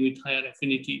binding with higher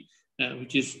affinity,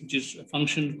 which is a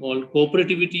function called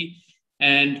cooperativity.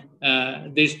 And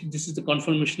this is the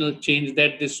conformational change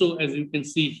that they show, as you can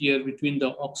see here, between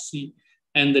the oxy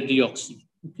and the deoxy.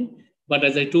 Okay? But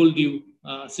as I told you,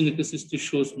 synechronicity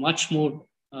shows much more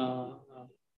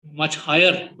much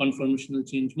higher conformational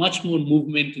change, much more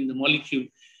movement in the molecule.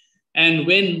 And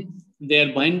when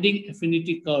their binding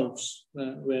affinity curves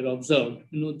were observed,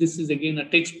 this is again a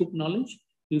textbook knowledge.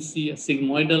 You see a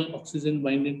sigmoidal oxygen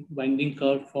binding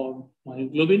curve for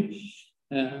myoglobin,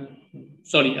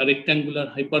 a rectangular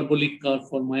hyperbolic curve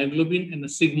for myoglobin, and a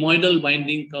sigmoidal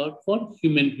binding curve for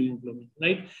human hemoglobin,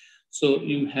 right? So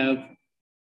you have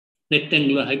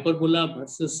rectangular hyperbola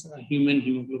versus human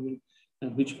hemoglobin,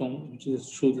 which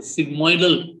shows a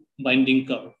sigmoidal binding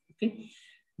curve. Okay,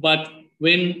 but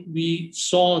when we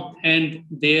saw, and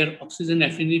their oxygen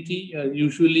affinity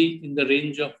usually in the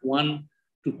range of 1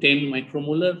 to 10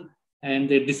 micromolar, and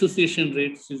their dissociation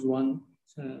rates is 1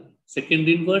 second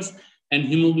inverse, and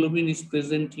hemoglobin is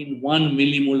present in 1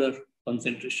 millimolar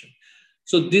concentration.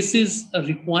 So this is a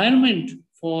requirement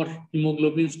for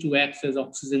hemoglobins to act as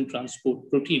oxygen transport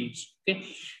proteins. Okay,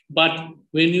 but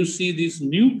when you see these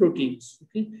new proteins,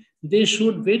 okay, they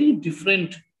showed very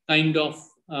different kind of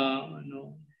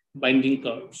binding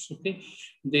curves. Okay,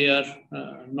 they are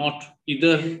not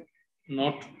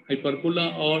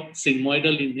hyperbola or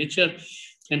sigmoidal in nature,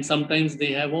 and sometimes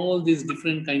they have all these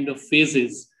different kind of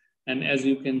phases. And as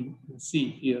you can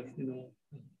see here,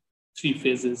 3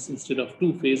 phases instead of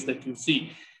 2 phases that you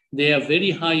see. They have very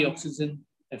high oxygen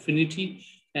affinity,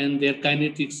 and their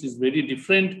kinetics is very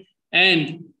different.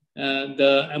 And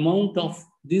the amount of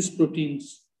these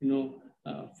proteins,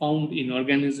 found in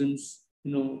organisms,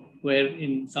 where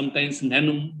in sometimes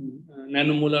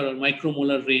nanomolar or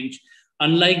micromolar range,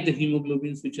 unlike the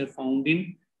hemoglobins which are found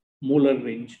in molar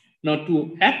range. Now,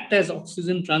 to act as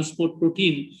oxygen transport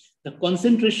protein, the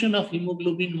concentration of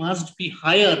hemoglobin must be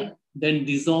higher than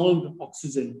dissolved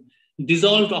oxygen.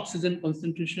 Dissolved oxygen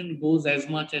concentration goes as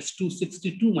much as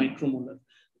 262 micromolar.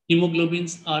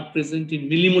 Hemoglobins are present in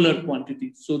millimolar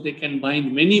quantities, so they can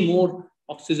bind many more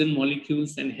oxygen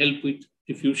molecules and help with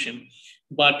diffusion.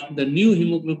 But the new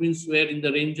hemoglobins were in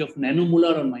the range of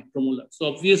nanomolar or micromolar. So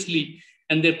obviously,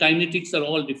 and their kinetics are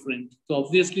all different. So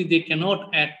obviously they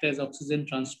cannot act as oxygen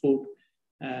transport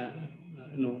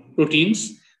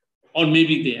proteins, or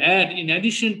maybe they add. In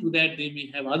addition to that, they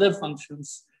may have other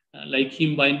functions like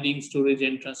heme binding, storage,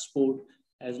 and transport,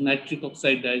 as nitric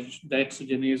oxide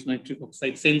dioxygenase, nitric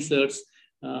oxide sensors,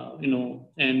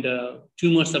 and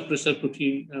tumor suppressor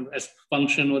protein as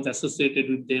function was associated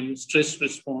with them, stress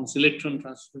response, electron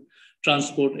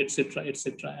transport, etc.,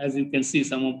 etc. As you can see,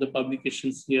 some of the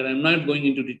publications here, I'm not going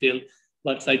into detail,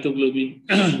 but cytoglobin,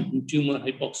 tumor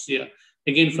hypoxia,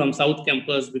 again from South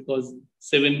Campus, because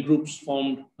 7 groups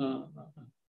formed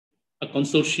a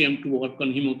consortium to work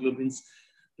on hemoglobins.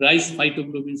 Rise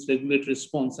phytoglobins regulate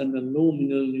response under low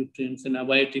mineral nutrients and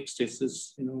abiotic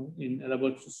stasis, in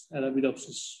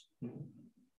Arabidopsis.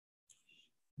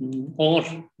 Or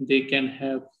they can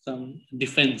have some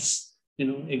defense,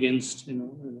 against,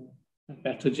 a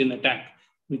pathogen attack,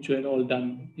 which were all done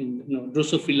in,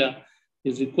 Drosophila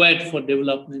is required for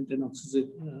development and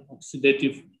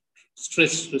oxidative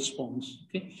stress response.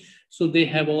 Okay, so they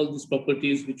have all these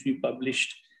properties which we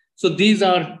published. So these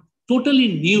are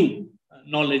totally new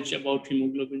knowledge about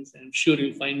hemoglobins. I'm sure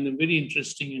you'll find them very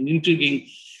interesting and intriguing.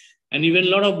 And even a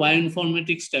lot of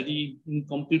bioinformatics study in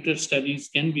computer studies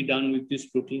can be done with these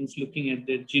proteins, looking at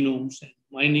their genomes and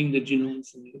mining the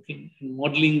genomes and looking and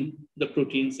modeling the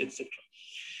proteins, etc.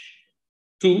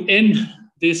 To end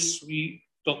this, we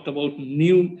talked about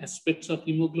new aspects of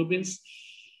hemoglobins.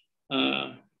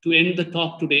 To end the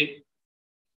talk today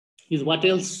is what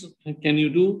else can you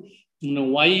do?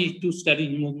 Why to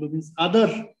study hemoglobins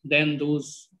other than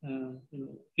those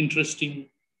interesting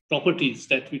properties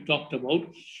that we talked about?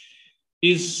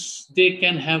 Is they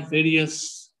can have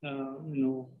various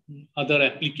other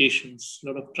applications. A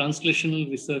lot of translational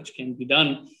research can be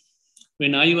done.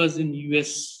 When I was in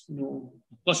US, a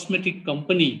cosmetic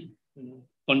company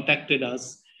contacted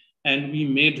us, and we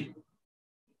made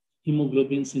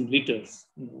hemoglobins in liters,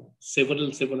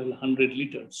 several hundred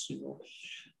liters,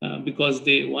 because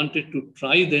they wanted to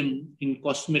try them in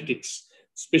cosmetics,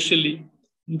 especially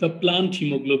the plant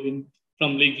hemoglobin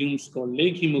from legumes called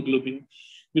leg hemoglobin,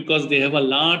 because they have a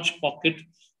large pocket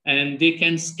and they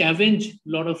can scavenge a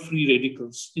lot of free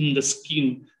radicals in the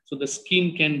skin. So the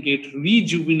skin can get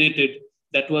rejuvenated.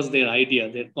 That was their idea,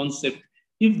 their concept,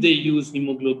 if they use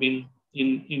hemoglobin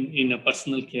in a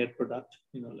personal care product,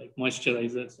 like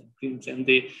moisturizers and creams. And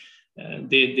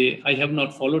I have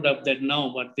not followed up that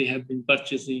now, but they have been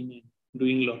purchasing and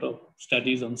doing a lot of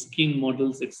studies on skin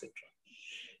models, etc.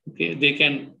 Okay, they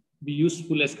can be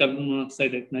useful as carbon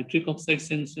monoxide and nitric oxide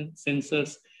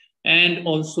sensors, and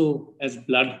also as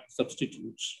blood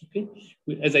substitutes. Okay,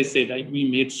 as I said, we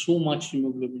made so much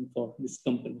hemoglobin for this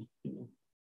company,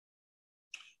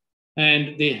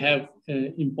 and they have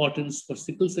importance for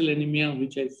sickle cell anemia,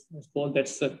 which I call,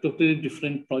 that's a totally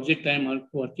different project I'm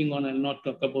working on. I'll not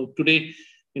talk about today.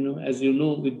 As you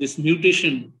know, with this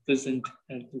mutation present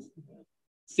at this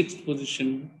 6th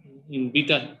position in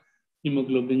beta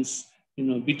hemoglobins,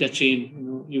 beta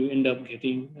chain, you end up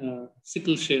getting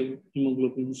sickle cell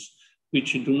hemoglobins,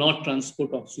 which do not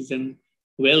transport oxygen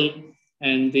well,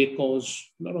 and they cause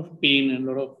a lot of pain and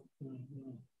a lot of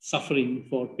suffering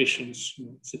for patients,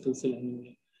 sickle cell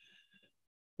anemia.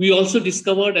 We also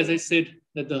discovered, as I said,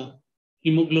 that the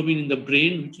hemoglobin in the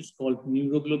brain, which is called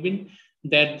neuroglobin,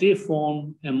 that they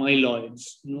form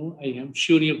amyloids. I am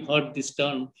sure you've heard this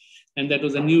term, and that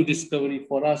was a new discovery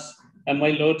for us.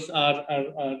 Amyloids are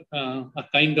a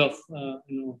kind of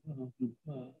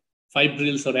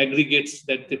fibrils or aggregates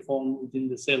that they form within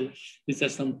the cell. These are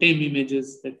some TEM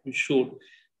images that we showed,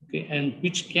 okay, and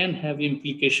which can have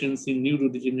implications in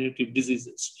neurodegenerative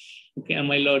diseases. Okay,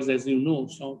 amyloids, as you know,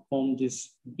 form these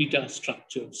beta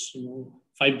structures,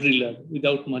 fibrillar,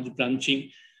 without much branching.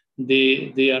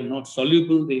 They are not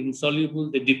soluble, they're insoluble,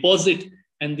 they deposit,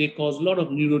 and they cause a lot of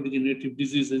neurodegenerative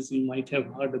diseases. You might have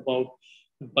heard about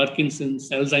Parkinson's,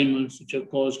 Alzheimer's, which are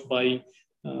caused by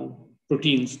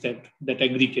proteins that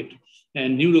aggregate.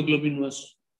 And neuroglobin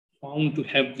was found to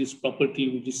have this property.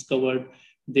 We discovered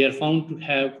they are found to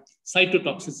have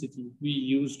cytotoxicity. We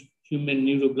used human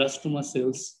neuroblastoma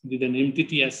cells, did an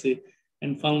MTT assay,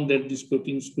 and found that these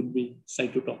proteins could be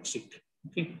cytotoxic.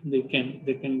 Okay,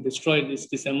 they can destroy this.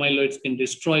 These amyloids can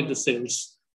destroy the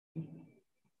cells.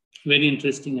 Very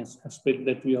interesting aspect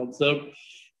that we observed.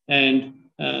 And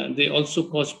they also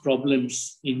cause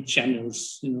problems in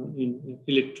channels, in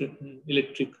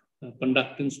electric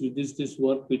conductance. We did this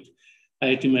work with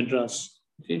IIT Madras.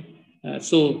 Okay,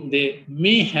 so they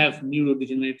may have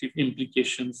neurodegenerative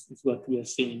implications, is what we are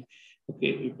saying.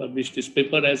 Okay, we published this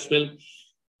paper as well.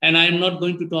 And I'm not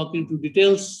going to talk into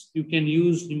details. You can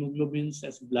use hemoglobins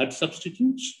as blood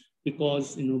substitutes,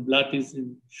 because blood is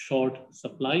in short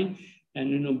supply,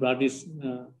 and blood is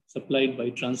supplied by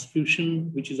transfusion,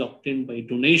 which is obtained by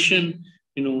donation,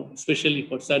 especially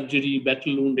for surgery,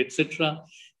 battle wound, etc.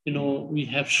 We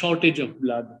have shortage of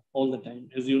blood all the time.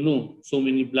 As you know, so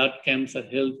many blood camps are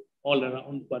held all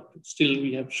around, but still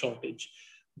we have shortage.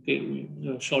 Okay,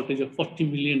 shortage of 40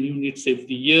 million units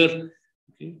every year.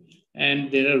 Okay,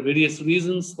 and there are various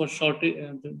reasons for shortage.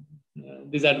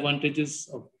 Disadvantages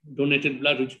of donated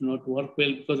blood, which do not work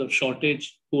well because of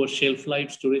shortage, poor shelf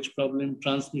life, storage problem,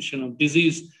 transmission of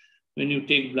disease. When you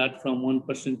take blood from one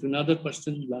person to another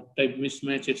person, blood type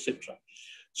mismatch, etc.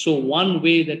 So one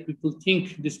way that people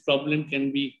think this problem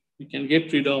we can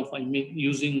get rid of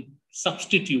using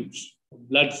substitutes,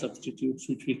 blood substitutes,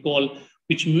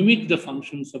 which mimic the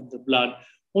functions of the blood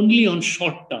only on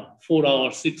short term, 4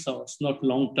 hours, 6 hours, not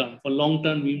long term. For long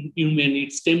term, you may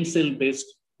need stem cell based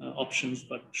options,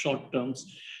 but short terms.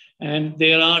 And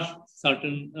there are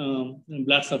certain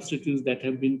blood substitutes that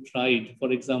have been tried.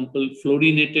 For example,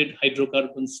 fluorinated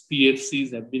hydrocarbons,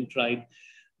 PFCs, have been tried.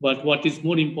 But what is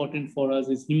more important for us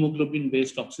is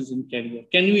hemoglobin-based oxygen carrier.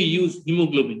 Can we use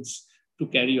hemoglobins to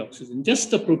carry oxygen?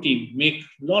 Just the protein, make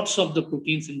lots of the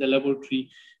proteins in the laboratory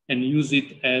and use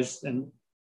it as a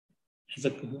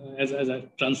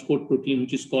transport protein,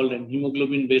 which is called an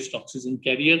hemoglobin-based oxygen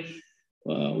carrier.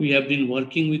 We have been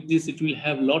working with this. It will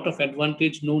have a lot of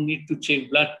advantage. No need to check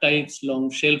blood types,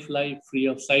 long shelf life, free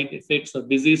of side effects or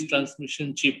disease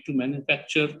transmission, cheap to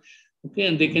manufacture. Okay,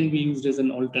 and they can be used as an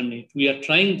alternate. We are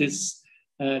trying this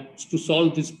to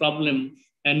solve this problem,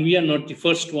 and we are not the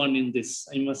first one in this.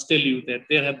 I must tell you that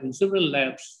there have been several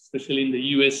labs, especially in the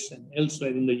US and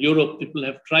elsewhere in the Europe. People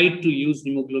have tried to use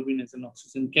hemoglobin as an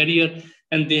oxygen carrier,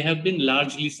 and they have been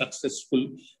largely successful,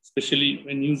 especially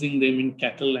when using them in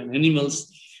cattle and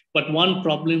animals. But one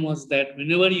problem was that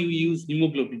whenever you use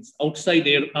hemoglobins outside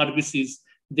RBCs,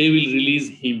 they will release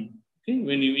heme, okay,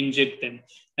 when you inject them.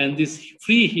 And this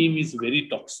free heme is very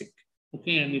toxic,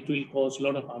 okay, and it will cause a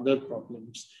lot of other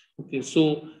problems. Okay,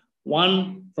 so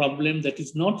one problem that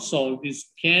is not solved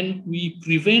is, can we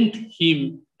prevent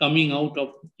heme coming out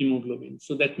of hemoglobin?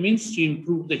 So that means to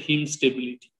improve the heme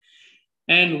stability.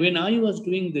 And when I was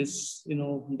doing this,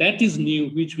 that is new,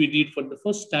 which we did for the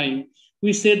first time.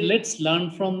 We said, let's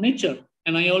learn from nature.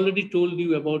 And I already told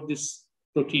you about this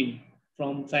protein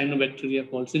from cyanobacteria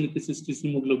called Synthesis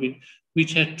hemoglobin,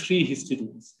 which had 3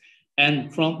 histidines.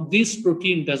 And from this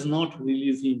protein does not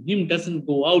release heme. Heme doesn't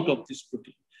go out of this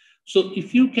protein. So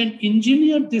if you can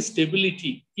engineer this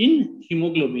stability in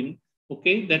hemoglobin,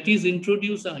 okay, that is,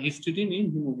 introduce a histidine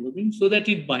in hemoglobin so that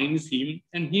it binds heme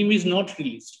and heme is not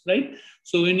released, right?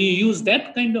 So when you use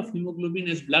that kind of hemoglobin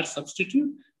as blood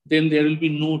substitute, then there will be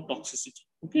no toxicity.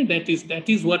 Okay, that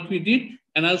is what we did.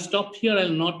 And I'll stop here, I'll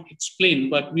not explain,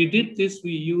 but we did this.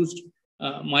 We used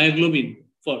myoglobin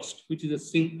first, which is a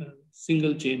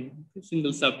single chain,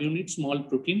 single subunit, small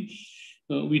protein.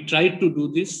 We tried to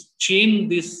do this, chain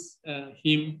this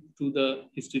heme to the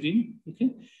histidine,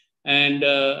 okay? And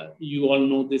you all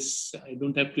know this. I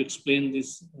don't have to explain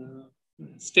this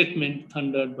statement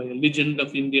thundered by a legend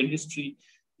of Indian history: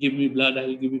 give me blood,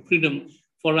 I'll give you freedom.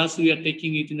 For us, we are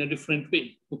taking it in a different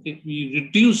way. Okay, we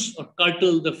reduce or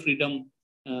curtail the freedom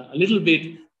a little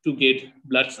bit to get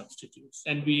blood substitutes.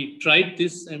 And we tried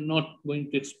this. I'm not going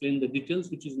to explain the details,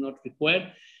 which is not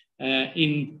required,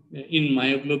 in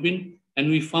myoglobin. And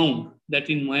we found that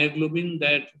in myoglobin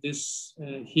that this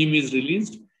heme is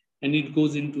released, and it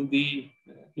goes into the,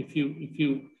 if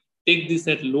you take this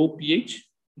at low pH,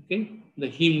 okay, the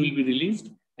heme will be released.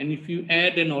 And if you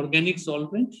add an organic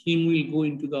solvent, heme will go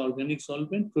into the organic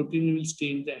solvent, protein will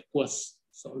stay in the aqueous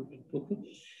solvent, okay.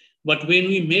 But when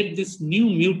we made this new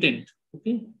mutant,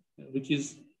 okay, which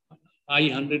is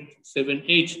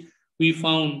I107H, we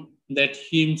found that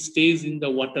heme stays in the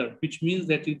water, which means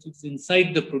that it is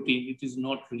inside the protein, it is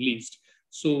not released.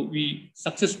 So we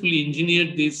successfully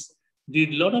engineered this, did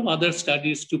a lot of other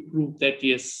studies to prove that,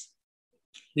 yes,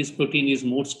 this protein is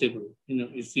more stable.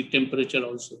 It's the temperature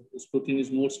also. This protein is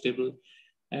more stable.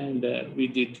 And we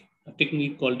did a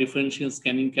technique called differential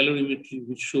scanning calorimetry,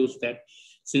 which shows that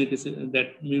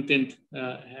that mutant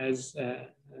has,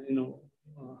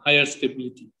 higher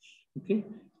stability. Okay,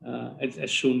 as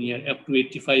shown here, up to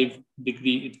 85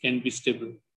 degrees, it can be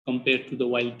stable compared to the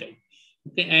wild type.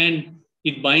 Okay, and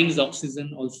it binds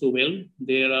oxygen also well.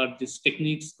 There are these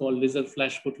techniques called laser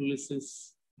flash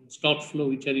photolysis, stot flow,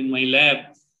 which are in my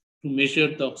lab to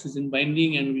measure the oxygen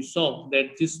binding. And we saw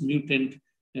that this mutant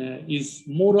is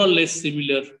more or less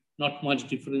similar, not much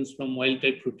difference from wild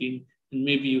type protein, and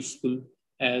may be useful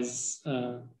as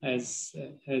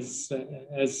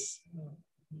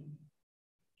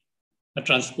a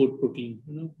transport protein,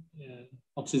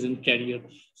 oxygen carrier.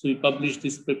 So we published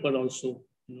this paper also,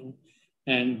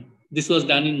 and this was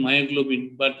done in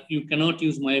myoglobin, but you cannot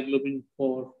use myoglobin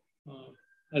for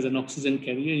as an oxygen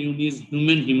carrier. You need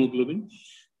human hemoglobin,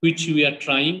 which we are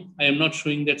trying. I am not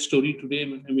showing that story today,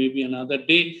 maybe another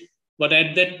day. But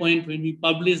at that point, when we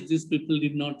published this, people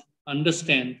did not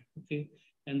understand, okay?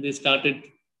 And they started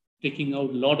taking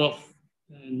out a lot of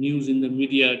news in the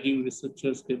media, new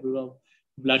researchers develop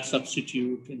blood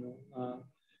substitute,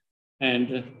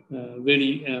 and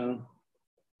very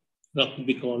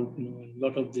Bicol, a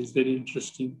lot of these very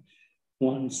interesting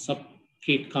ones.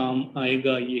 Sabke kaam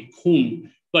aayega ye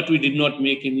khoon. But we did not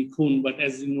make any khoon. But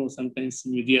as you know, sometimes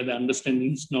in media, the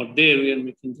understanding is not there. We are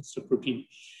making just a protein.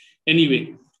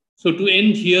 Anyway, so to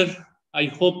end here, I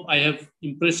hope I have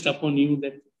impressed upon you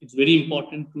that it's very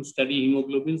important to study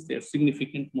hemoglobins. They are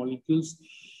significant molecules.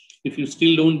 If you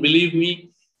still don't believe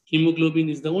me, hemoglobin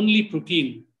is the only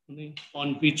protein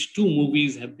on which 2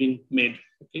 movies have been made.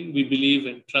 Okay? We believe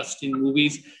and trust in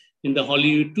movies. In the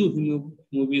Hollywood, 2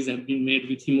 movies have been made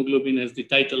with hemoglobin as the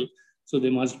title, so they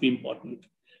must be important.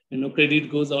 And credit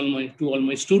goes to all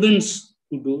my students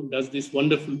who does this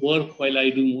wonderful work while I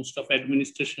do most of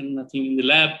administration, nothing in the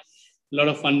lab, a lot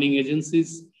of funding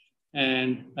agencies.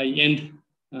 And I end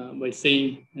by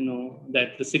saying,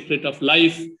 that the secret of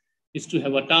life is to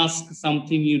have a task,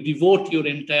 something you devote your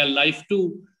entire life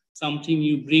to, something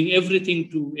you bring everything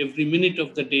to every minute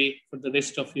of the day for the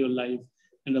rest of your life.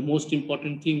 And the most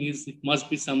important thing is it must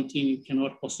be something you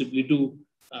cannot possibly do,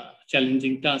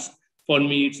 challenging task. For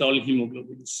me, it's all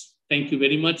hemoglobins. Thank you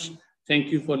very much. Thank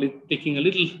you for taking a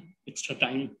little extra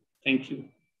time. Thank you.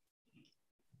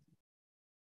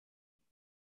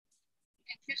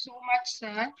 Thank you so much,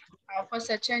 sir, for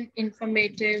such an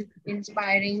informative,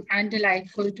 inspiring, and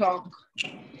delightful talk.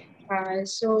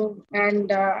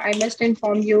 I must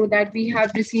inform you that we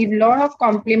have received a lot of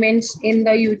compliments in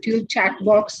the YouTube chat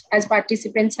box as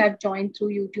participants have joined through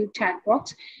YouTube chat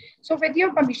box. So with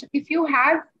your permission, if you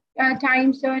have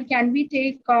time, sir, can we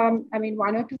take, 1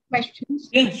 or 2 questions?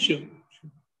 Yeah, sure.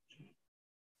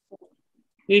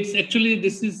 It's actually,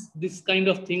 this kind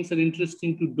of things are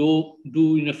interesting to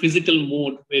do in a physical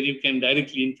mode where you can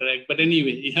directly interact. But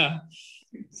anyway, yeah.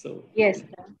 So yes,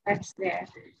 sir, that's there.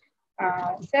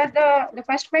 Sir, the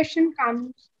first question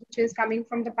which is coming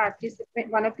from the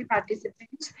participant, one of the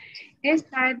participants, is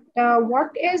that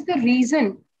what is the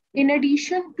reason, in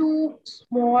addition to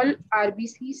small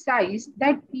RBC size,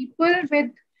 that people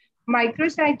with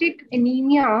microcytic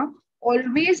anemia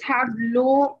always have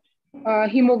low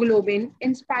hemoglobin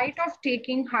in spite of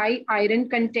taking high iron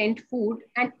content food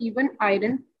and even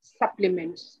iron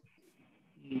supplements?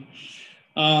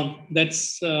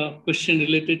 That's a question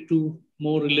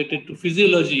more related to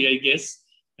physiology, I guess,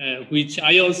 which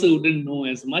I also wouldn't know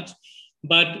as much.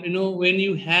 But when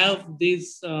you have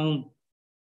this kind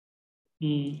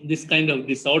of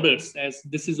disorders, as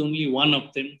this is only one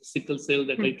of them, sickle cell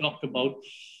that I talked about,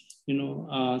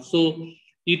 so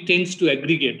it tends to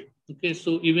aggregate. Okay,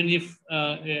 so even if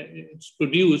it's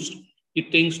produced,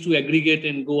 it tends to aggregate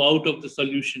and go out of the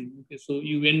solution. Okay, so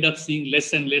you end up seeing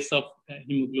less and less of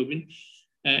hemoglobin.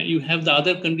 You have the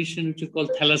other condition which is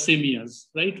called thalassemias,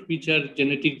 right? Which are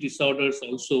genetic disorders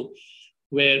also,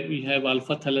 where we have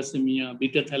alpha thalassemia,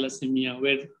 beta thalassemia,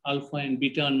 where alpha and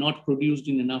beta are not produced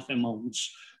in enough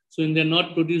amounts. So when they're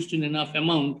not produced in enough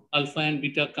amount, alpha and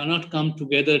beta cannot come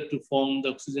together to form the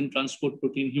oxygen transport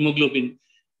protein hemoglobin.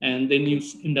 And then you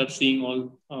end up seeing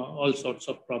all sorts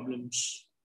of problems.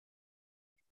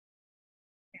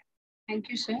 Thank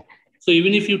you, sir. So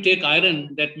even if you take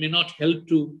iron, that may not help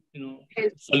to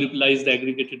solubilize the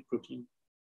aggregated protein.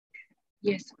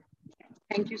 Yes,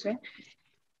 thank you, sir.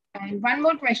 And one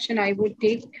more question I would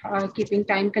take, keeping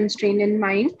time constraint in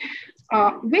mind.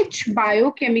 Which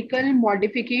biochemical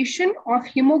modification of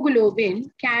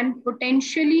hemoglobin can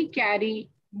potentially carry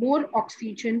more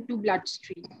oxygen to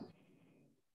bloodstream?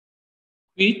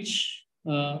 Which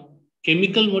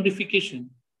chemical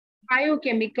modification?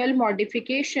 Biochemical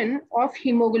modification of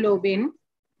hemoglobin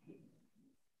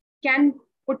can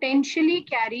potentially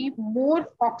carry more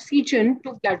oxygen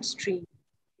to bloodstream.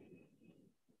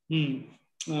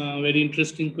 Very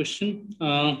interesting question.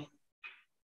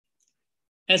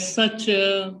 As such,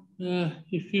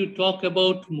 if you talk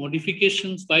about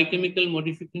modifications, biochemical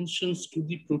modifications to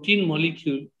the protein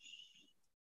molecule,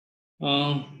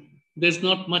 there's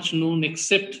not much known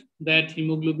except that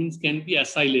hemoglobins can be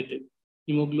acylated.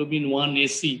 Hemoglobin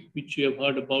 1AC, which you have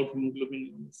heard about,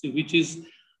 hemoglobin 1AC, which is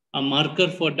a marker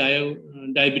for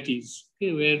diabetes,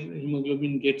 okay, where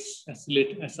hemoglobin gets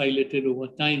acylated over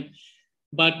time.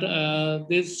 but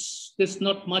there's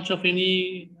not much of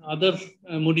any other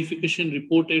modification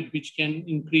reported which can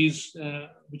increase,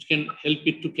 which can help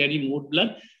it to carry more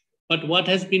blood. But what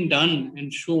has been done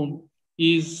and shown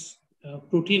is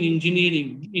protein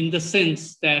engineering, in the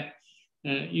sense that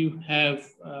you have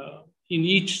in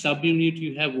each subunit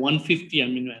you have 150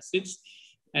 amino acids,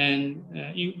 and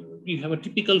you have a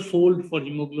typical fold for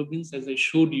hemoglobins, as I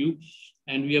showed you,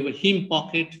 and we have a heme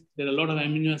pocket. There are a lot of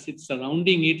amino acids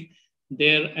surrounding it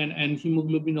there, and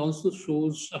hemoglobin also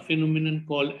shows a phenomenon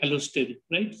called allosteric,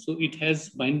 right? So it has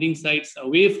binding sites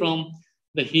away from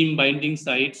the heme binding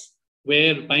sites,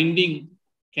 where binding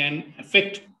can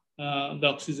affect the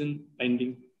oxygen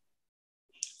binding.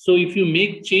 So if you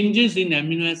make changes in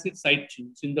amino acid side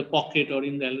chains in the pocket or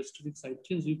in the allosteric side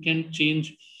chains, you can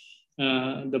change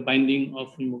the binding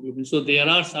of hemoglobin. So there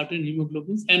are certain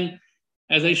hemoglobins, and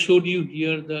as I showed you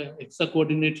here, the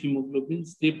hexacoordinate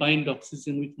hemoglobins, they bind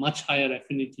oxygen with much higher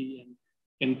affinity and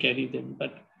can carry them.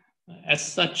 But as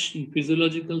such, in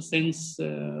physiological sense,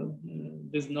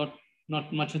 there's not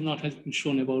much has been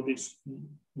shown about its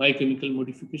biochemical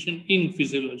modification in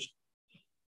physiology.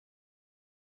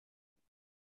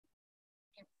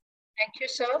 Thank you,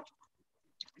 sir.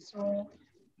 So,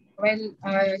 well,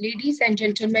 ladies and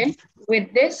gentlemen,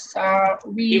 with this,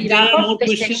 we wrap up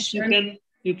the session.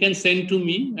 You can send to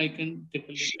me. I can take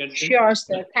a look at them. Sure,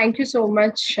 sir. Thank you so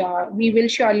much. We will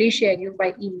surely share you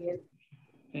by email.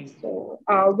 So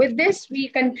with this, we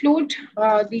conclude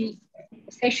the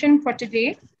session for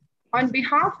today. On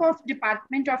behalf of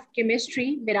Department of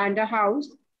Chemistry, Miranda House,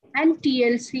 and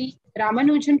TLC,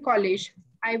 Ramanujan College,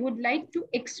 I would like to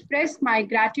express my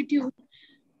gratitude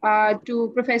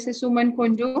to Professor Suman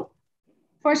Kundu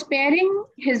for sparing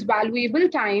his valuable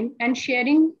time and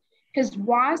sharing his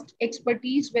vast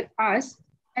expertise with us.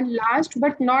 And last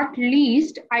but not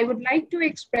least, I would like to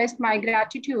express my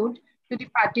gratitude to the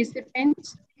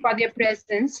participants for their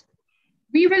presence.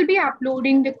 We will be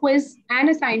uploading the quiz and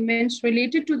assignments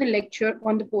related to the lecture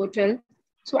on the portal.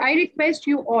 So I request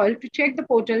you all to check the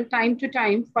portal time to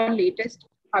time for latest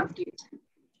updates.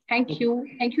 Thank you.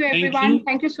 Thank you, everyone.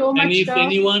 Thank you so much. And if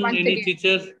any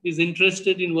teacher is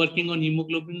interested in working on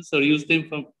hemoglobins or use them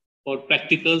for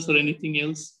practicals or anything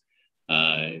else,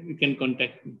 you can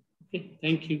contact me. Okay,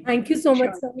 thank you. Thank you so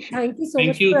much, sir. Thank you so much.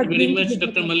 Thank you very much,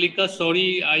 Dr. Mallika.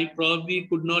 Sorry, I probably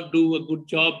could not do a good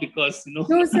job because, you know,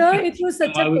 no, sir, it was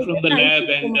such I'm away from the lab,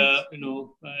 and you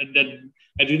know, that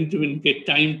I didn't even get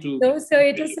time to. No, sir,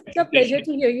 it was such a pleasure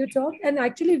to hear you talk. And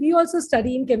actually, we also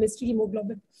study in chemistry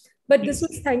hemoglobin. But this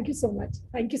was, thank you so much.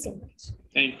 Thank you so much.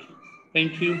 Thank you.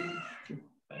 Thank you.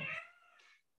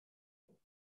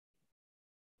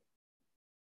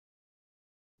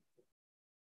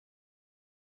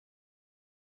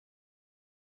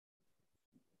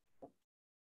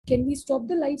 Can we stop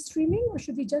the live streaming or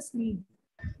should we just leave?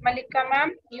 Mallika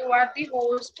ma'am, you are the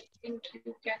host. I think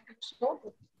you can do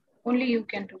so. Only you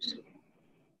can do so.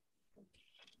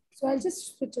 So I'll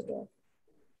just switch it off.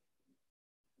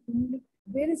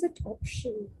 Where is it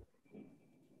option?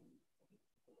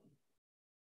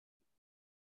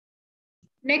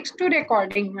 Next to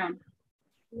recording, ma'am.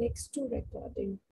 Next to recording.